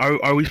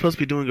 Are we supposed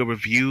to be doing a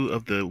review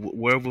of the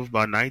Werewolf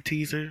by Night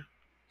teaser?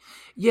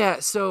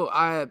 Yeah, so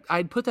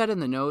I'd put that in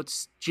the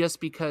notes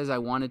just because I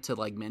wanted to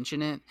like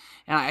mention it,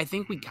 and I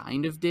think we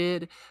kind of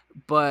did,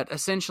 but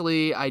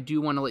essentially I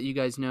do want to let you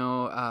guys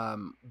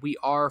know we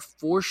are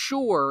for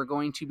sure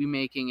going to be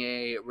making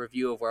a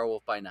review of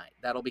Werewolf by Night.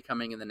 That'll be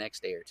coming in the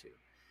next day or two,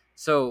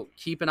 so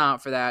keep an eye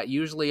out for that.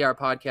 Usually our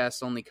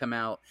podcasts only come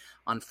out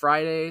on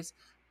Fridays,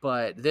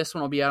 but this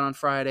one will be out on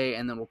Friday,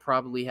 and then we'll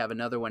probably have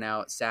another one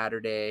out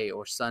Saturday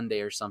or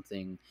Sunday or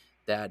something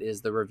that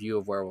is the review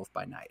of Werewolf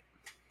by Night.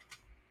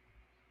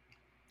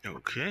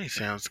 Okay,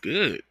 sounds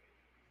good.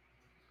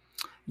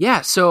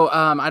 Yeah, so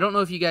I don't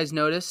know if you guys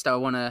noticed. I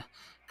want to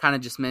kind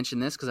of just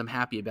mention this because I'm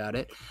happy about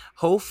it.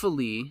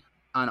 Hopefully,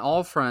 on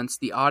all fronts,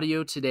 the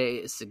audio today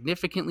is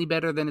significantly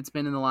better than it's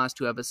been in the last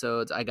two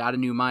episodes. I got a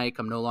new mic.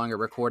 I'm no longer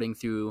recording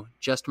through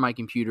just my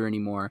computer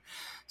anymore.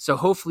 So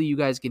hopefully you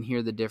guys can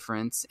hear the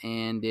difference,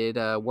 and it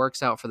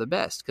works out for the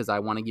best because I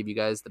want to give you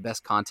guys the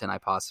best content I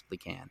possibly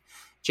can.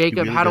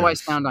 Jacob, really how do I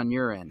does. sound on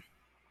your end?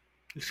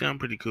 You sound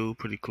pretty cool,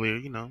 pretty clear.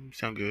 You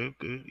sound good,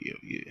 good. Yeah,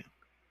 yeah.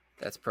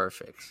 That's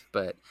perfect.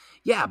 But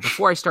yeah,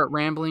 before I start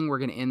rambling, we're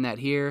going to end that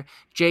here.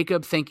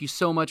 Jacob, thank you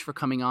so much for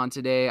coming on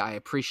today. I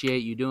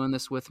appreciate you doing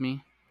this with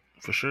me.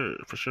 For sure,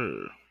 for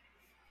sure.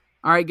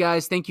 All right,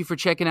 guys, thank you for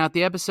checking out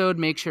the episode.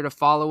 Make sure to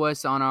follow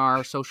us on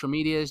our social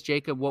medias.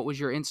 Jacob, what was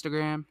your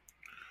Instagram?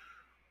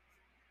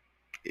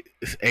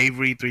 It's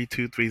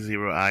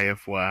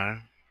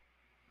Avery3230IFY.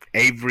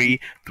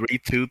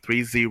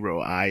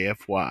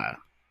 Avery3230IFY.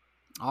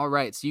 All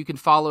right, so you can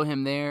follow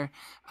him there,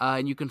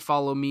 and you can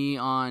follow me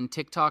on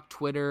TikTok,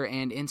 Twitter,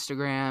 and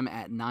Instagram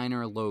at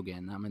Niner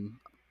Logan. I'm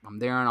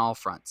there on all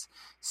fronts.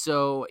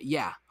 So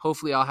yeah,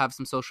 hopefully I'll have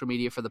some social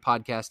media for the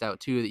podcast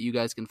out too that you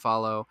guys can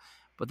follow,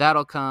 but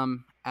that'll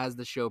come as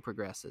the show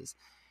progresses.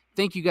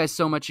 Thank you guys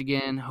so much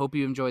again. Hope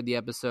you enjoyed the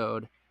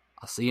episode.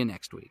 I'll see you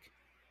next week.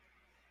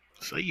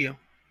 See ya.